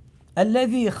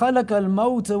 الَّذِي خَلَقَ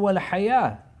الْمَوْتَ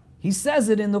وَالْحَيَاةَ. He says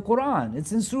it in the Quran.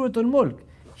 It's in Surah Al-Mulk.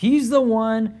 He's the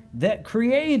one that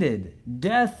created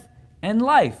death and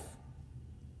life.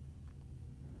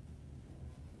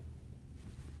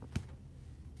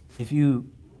 If you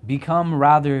become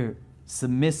rather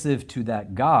submissive to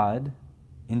that God,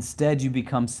 instead you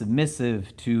become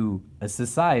submissive to a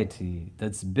society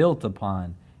that's built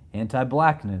upon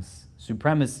anti-blackness,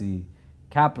 supremacy,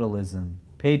 capitalism,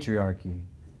 patriarchy,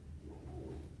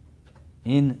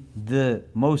 in the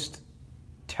most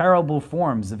terrible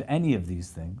forms of any of these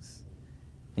things,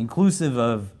 inclusive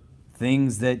of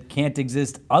things that can't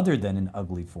exist other than in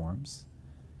ugly forms,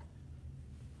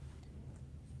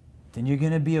 then you're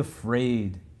going to be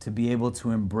afraid to be able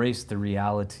to embrace the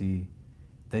reality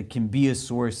that can be a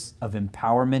source of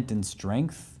empowerment and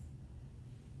strength,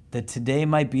 that today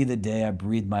might be the day I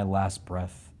breathe my last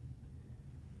breath.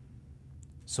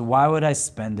 So why would I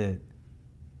spend it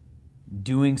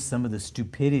doing some of the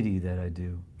stupidity that I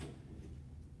do,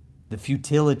 the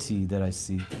futility that I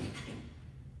seek?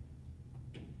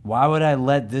 Why would I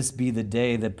let this be the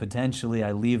day that potentially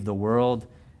I leave the world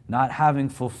not having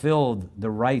fulfilled the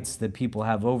rights that people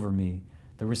have over me,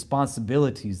 the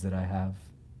responsibilities that I have?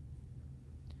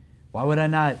 Why would I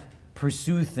not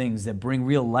pursue things that bring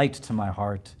real light to my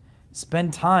heart,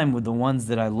 spend time with the ones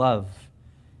that I love,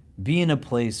 be in a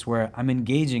place where I'm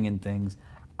engaging in things?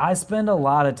 I spend a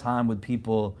lot of time with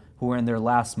people who are in their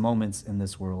last moments in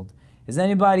this world. Is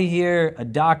anybody here a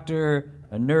doctor,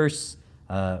 a nurse,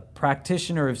 a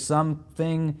practitioner of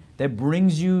something that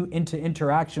brings you into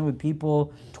interaction with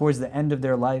people towards the end of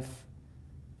their life?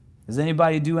 Does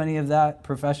anybody do any of that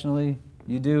professionally?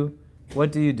 You do?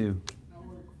 What do you do? I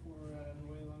work for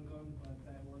Wollongong, but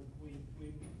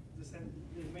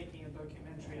we're making a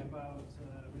documentary about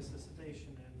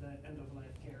resuscitation and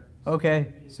end-of-life care.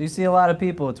 Okay, so you see a lot of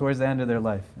people towards the end of their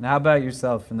life. And how about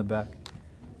yourself in the back?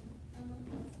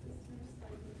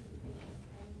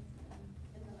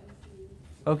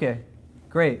 Okay,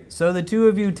 great. So the two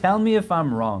of you, tell me if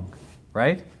I'm wrong,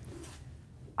 right?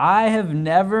 I have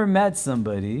never met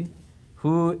somebody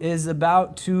who is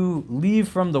about to leave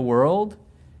from the world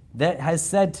that has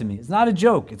said to me, it's not a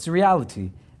joke, it's a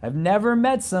reality. I've never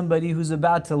met somebody who's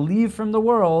about to leave from the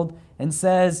world and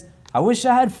says, I wish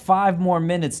I had 5 more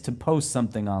minutes to post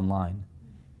something online.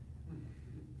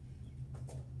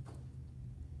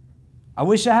 I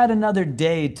wish I had another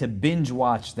day to binge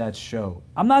watch that show.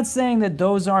 I'm not saying that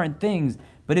those aren't things,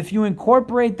 but if you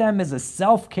incorporate them as a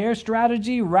self-care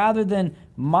strategy rather than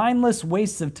mindless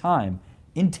wastes of time,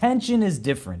 intention is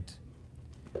different.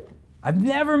 I've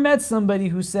never met somebody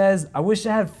who says, I wish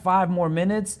I had 5 more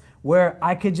minutes where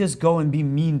I could just go and be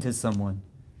mean to someone,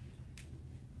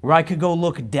 where I could go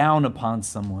look down upon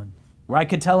someone, where I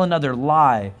could tell another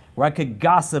lie, where I could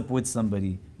gossip with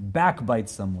somebody, backbite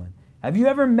someone. Have you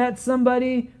ever met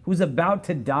somebody who's about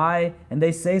to die and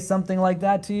they say something like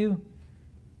that to you?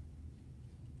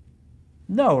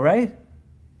 No, right?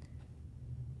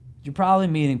 You're probably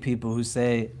meeting people who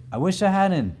say, I wish I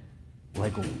hadn't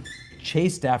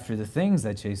chased after the things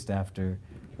I chased after,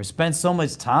 or spent so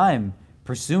much time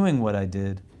pursuing what I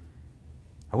did.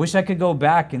 I wish I could go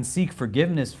back and seek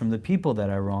forgiveness from the people that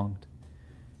I wronged.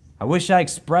 I wish I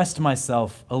expressed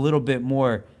myself a little bit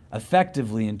more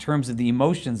effectively in terms of the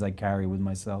emotions I carry with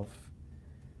myself.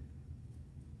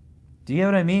 Do you get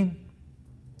what I mean?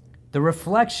 The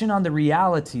reflection on the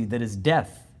reality that is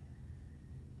death.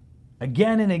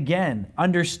 Again and again,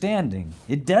 understanding.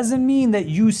 It doesn't mean that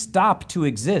you stop to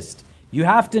exist. You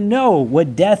have to know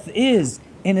what death is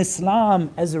in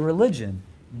Islam as a religion.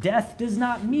 Death does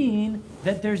not mean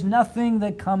that there's nothing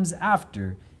that comes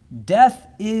after. Death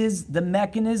is the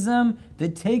mechanism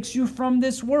that takes you from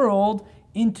this world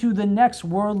into the next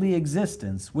worldly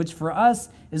existence, which for us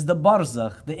is the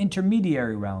barzakh, the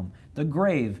intermediary realm, the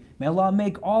grave. May Allah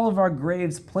make all of our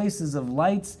graves places of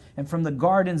lights and from the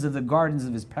gardens of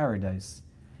His paradise.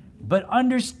 But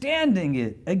understanding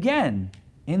it, again,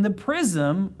 in the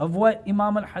prism of what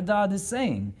Imam al-Haddad is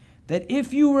saying, that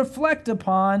if you reflect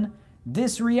upon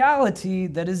this reality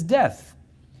that is death,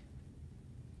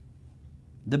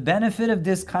 the benefit of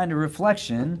this kind of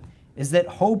reflection is that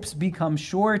hopes become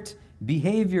short,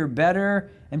 behavior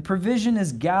better, and provision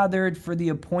is gathered for the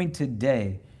appointed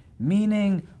day.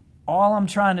 Meaning, all I'm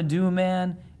trying to do,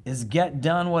 man, is get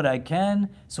done what I can,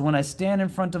 so when I stand in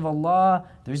front of Allah,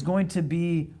 there's going to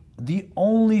be the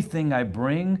only thing I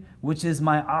bring, which is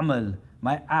my amal,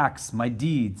 my acts, my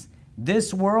deeds.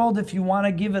 This world, if you want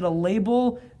to give it a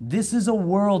label, this is a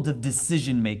world of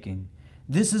decision making.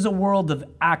 This is a world of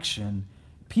action.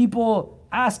 People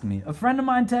ask me, a friend of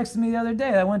mine texted me the other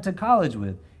day that I went to college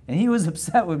with, and he was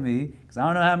upset with me, because I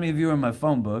don't know how many of you are in my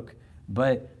phone book,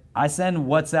 but I send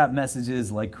WhatsApp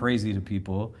messages like crazy to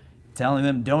people, telling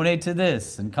them donate to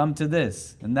this and come to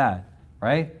this and that,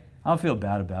 right? I don't feel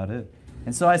bad about it.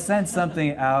 And so I sent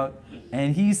something out,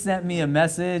 and he sent me a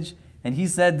message, and he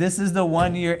said, this is the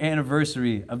 1-year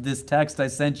anniversary of this text I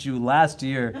sent you last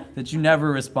year that you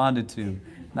never responded to.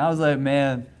 And I was like,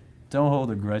 man, don't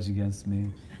hold a grudge against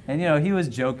me. And he was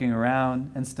joking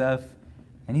around and stuff.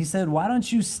 And he said, why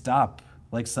don't you stop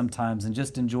sometimes and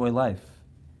just enjoy life,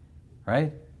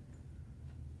 right?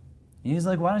 And he's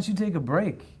like, why don't you take a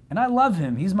break? And I love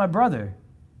him. He's my brother.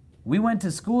 We went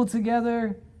to school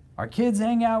together. Our kids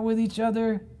hang out with each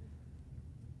other.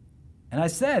 And I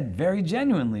said very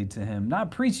genuinely to him,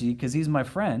 not preachy because he's my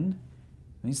friend.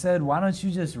 And he said, why don't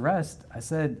you just rest? I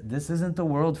said, this isn't the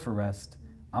world for rest.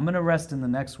 I'm going to rest in the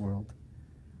next world.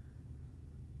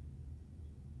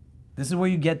 This is where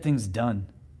you get things done.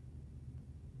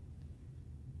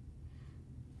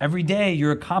 Every day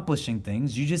you're accomplishing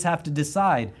things. You just have to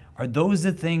decide, are those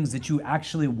the things that you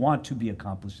actually want to be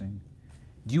accomplishing?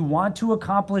 Do you want to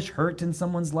accomplish hurt in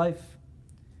someone's life?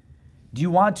 Do you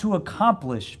want to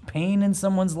accomplish pain in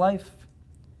someone's life?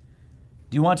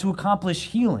 Do you want to accomplish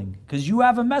healing? Because you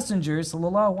have a messenger,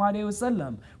 sallallahu alaihi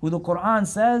wasallam, who the Quran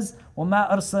says,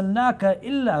 وَمَا أَرْسَلْنَاكَ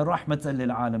إِلَّا رَحْمَةً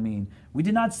لِلْعَالَمِينَ. We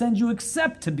did not send you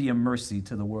except to be a mercy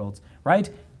to the world, right?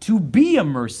 To be a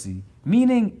mercy,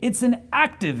 meaning it's an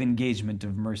active engagement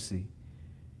of mercy.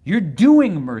 You're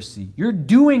doing mercy. You're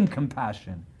doing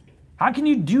compassion. How can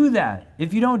you do that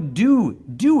if you don't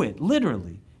do it,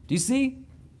 literally? Do you see?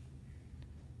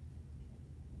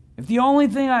 If the only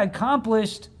thing I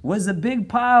accomplished was a big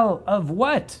pile of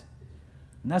what?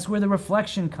 And that's where the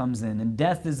reflection comes in, and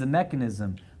death is the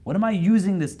mechanism. What am I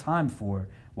using this time for?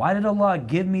 Why did Allah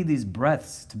give me these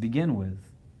breaths to begin with?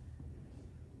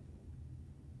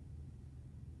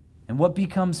 And what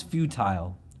becomes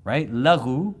futile, right?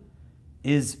 Laghu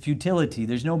is futility.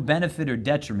 There's no benefit or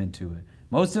detriment to it.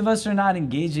 Most of us are not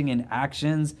engaging in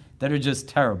actions that are just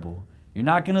terrible. You're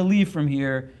not going to leave from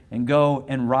here and go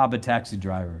and rob a taxi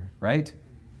driver, right?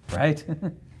 Right?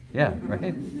 Yeah,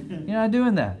 right? You're not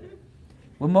doing that.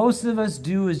 what most of us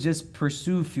do is just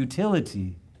pursue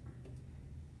futility.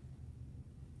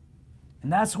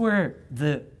 And that's where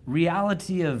the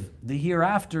reality of the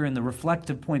hereafter and the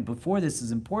reflective point before this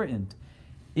is important.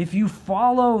 If you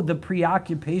follow the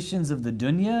preoccupations of the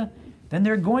dunya, then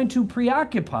they're going to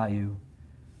preoccupy you.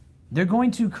 They're going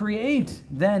to create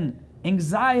then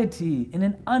anxiety in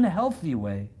an unhealthy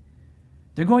way.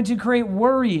 They're going to create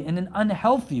worry in an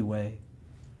unhealthy way.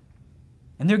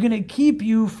 And they're going to keep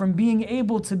you from being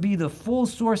able to be the full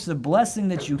source of blessing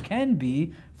that you can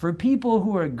be for people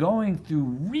who are going through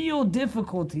real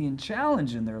difficulty and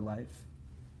challenge in their life.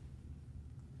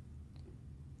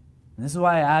 And this is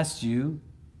why I asked you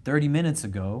 30 minutes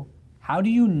ago, how do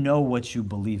you know what you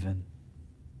believe in?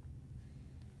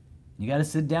 You got to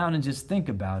sit down and just think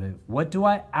about it. What do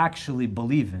I actually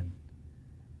believe in?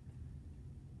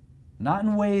 Not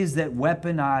in ways that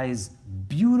weaponize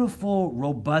beautiful,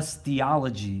 robust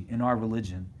theology in our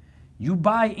religion. You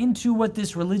buy into what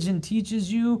this religion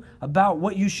teaches you about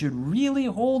what you should really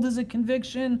hold as a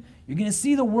conviction, you're going to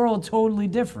see the world totally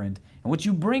different. And what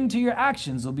you bring to your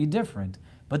actions will be different.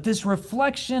 But this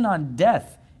reflection on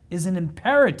death is an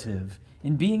imperative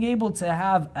in being able to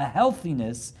have a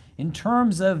healthiness in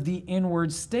terms of the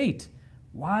inward state.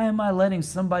 Why am I letting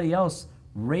somebody else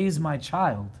raise my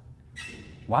child?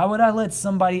 Why would I let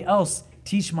somebody else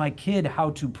teach my kid how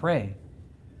to pray?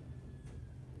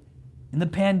 In the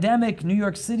pandemic, New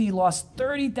York City lost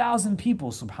 30,000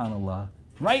 people, subhanAllah,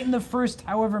 right in the first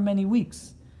however many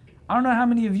weeks. I don't know how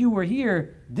many of you were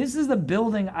here. This is the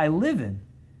building I live in.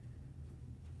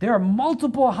 There are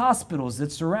multiple hospitals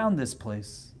that surround this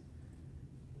place.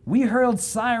 We heard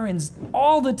sirens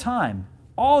all the time,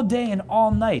 all day and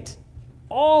all night.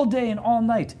 All day and all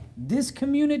night. This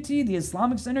community, the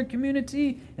Islamic Center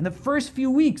community, in the first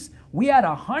few weeks, we had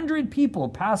 100 people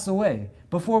pass away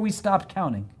before we stopped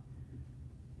counting.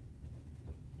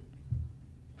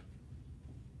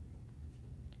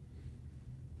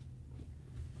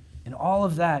 And all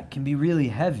of that can be really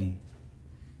heavy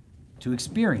to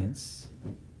experience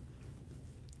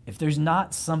if there's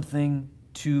not something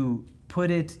to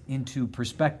put it into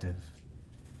perspective.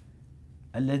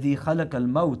 Alladhi khalaq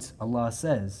al-maut, Allah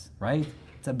says, right?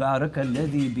 Tabarak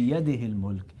alladhi biyadihi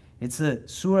al-mulk. It's a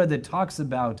surah that talks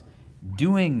about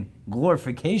doing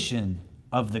glorification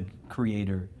of the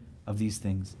creator of these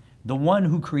things. The one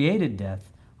who created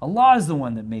death. Allah is the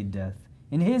one that made death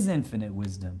in His infinite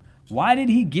wisdom. Why did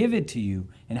He give it to you?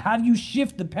 And how do you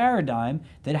shift the paradigm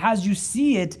that has you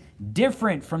see it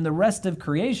different from the rest of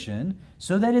creation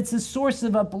so that it's a source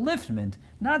of upliftment,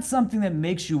 not something that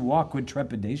makes you walk with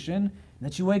trepidation,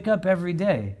 that you wake up every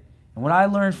day? And what I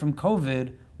learned from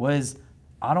COVID was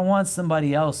I don't want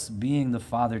somebody else being the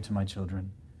father to my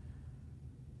children.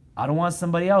 I don't want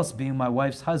somebody else being my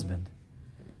wife's husband.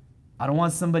 I don't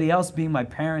want somebody else being my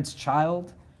parents'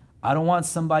 child. I don't want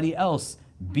somebody else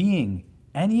being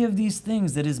any of these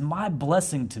things that is my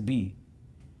blessing to be.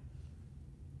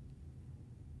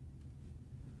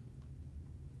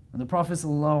 And the Prophet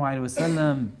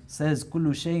ﷺ says,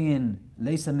 "Kullu shayin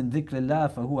laysa min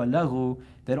dhikrillah fahuwa lahu,"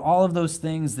 that all of those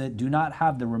things that do not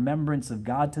have the remembrance of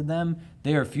God to them,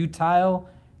 they are futile.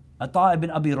 Ata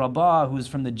ibn Abi Rabah, who is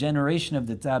from the generation of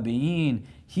the Tabi'een,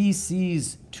 he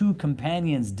sees two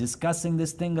companions discussing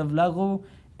this thing of laghu,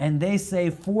 and they say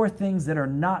 4 things that are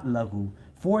not laghu,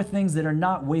 4 things that are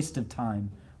not waste of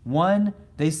time. 1,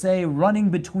 they say running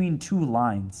between 2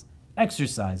 lines,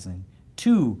 exercising.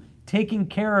 2, taking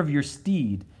care of your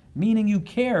steed, meaning you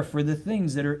care for the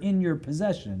things that are in your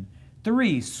possession.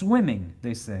 3, swimming,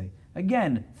 they say.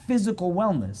 Again, physical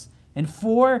wellness. And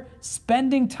 4,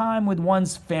 spending time with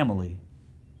one's family.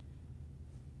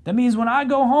 That means when I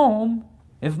go home,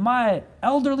 if my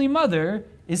elderly mother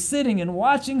is sitting and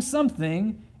watching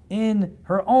something in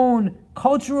her own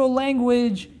cultural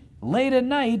language late at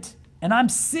night, and I'm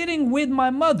sitting with my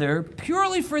mother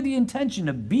purely for the intention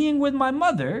of being with my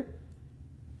mother,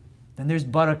 then there's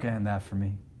barakah in that for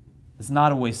me. It's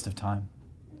not a waste of time.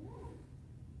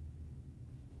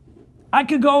 I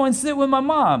could go and sit with my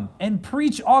mom and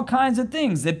preach all kinds of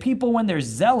things that people, when they're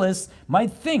zealous,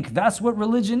 might think that's what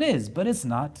religion is, but it's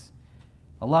not.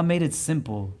 Allah made it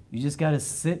simple. You just got to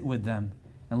sit with them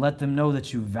and let them know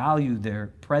that you value their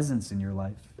presence in your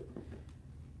life.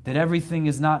 That everything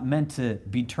is not meant to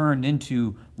be turned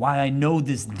into, why I know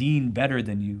this deen better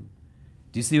than you.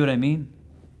 Do you see what I mean?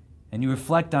 And you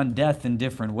reflect on death in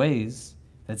different ways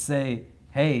that say,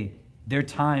 hey, their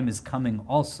time is coming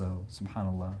also,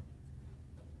 subhanAllah.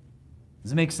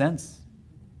 Does it make sense?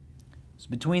 So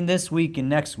between this week and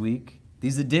next week,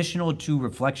 these additional 2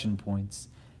 reflection points,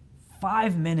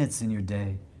 5 minutes in your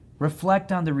day,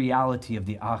 reflect on the reality of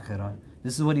the akhirah,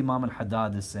 This is what Imam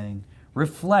al-Haddad is saying.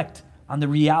 Reflect on the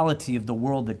reality of the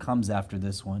world that comes after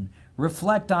this one.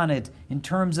 Reflect on it in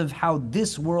terms of how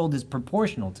this world is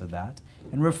proportional to that,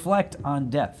 and reflect on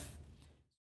death.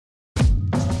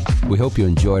 We hope you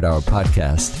enjoyed our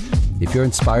podcast. If you're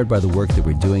inspired by the work that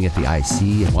we're doing at the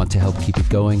IC and want to help keep it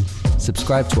going,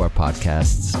 subscribe to our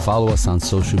podcasts, follow us on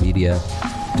social media,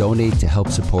 donate to help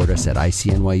support us at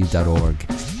ICNYU.org,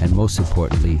 and most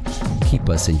importantly, keep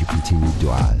us in your continued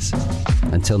du'as.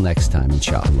 Until next time,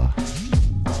 inshallah.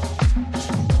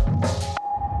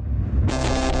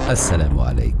 Assalamu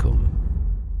alaikum.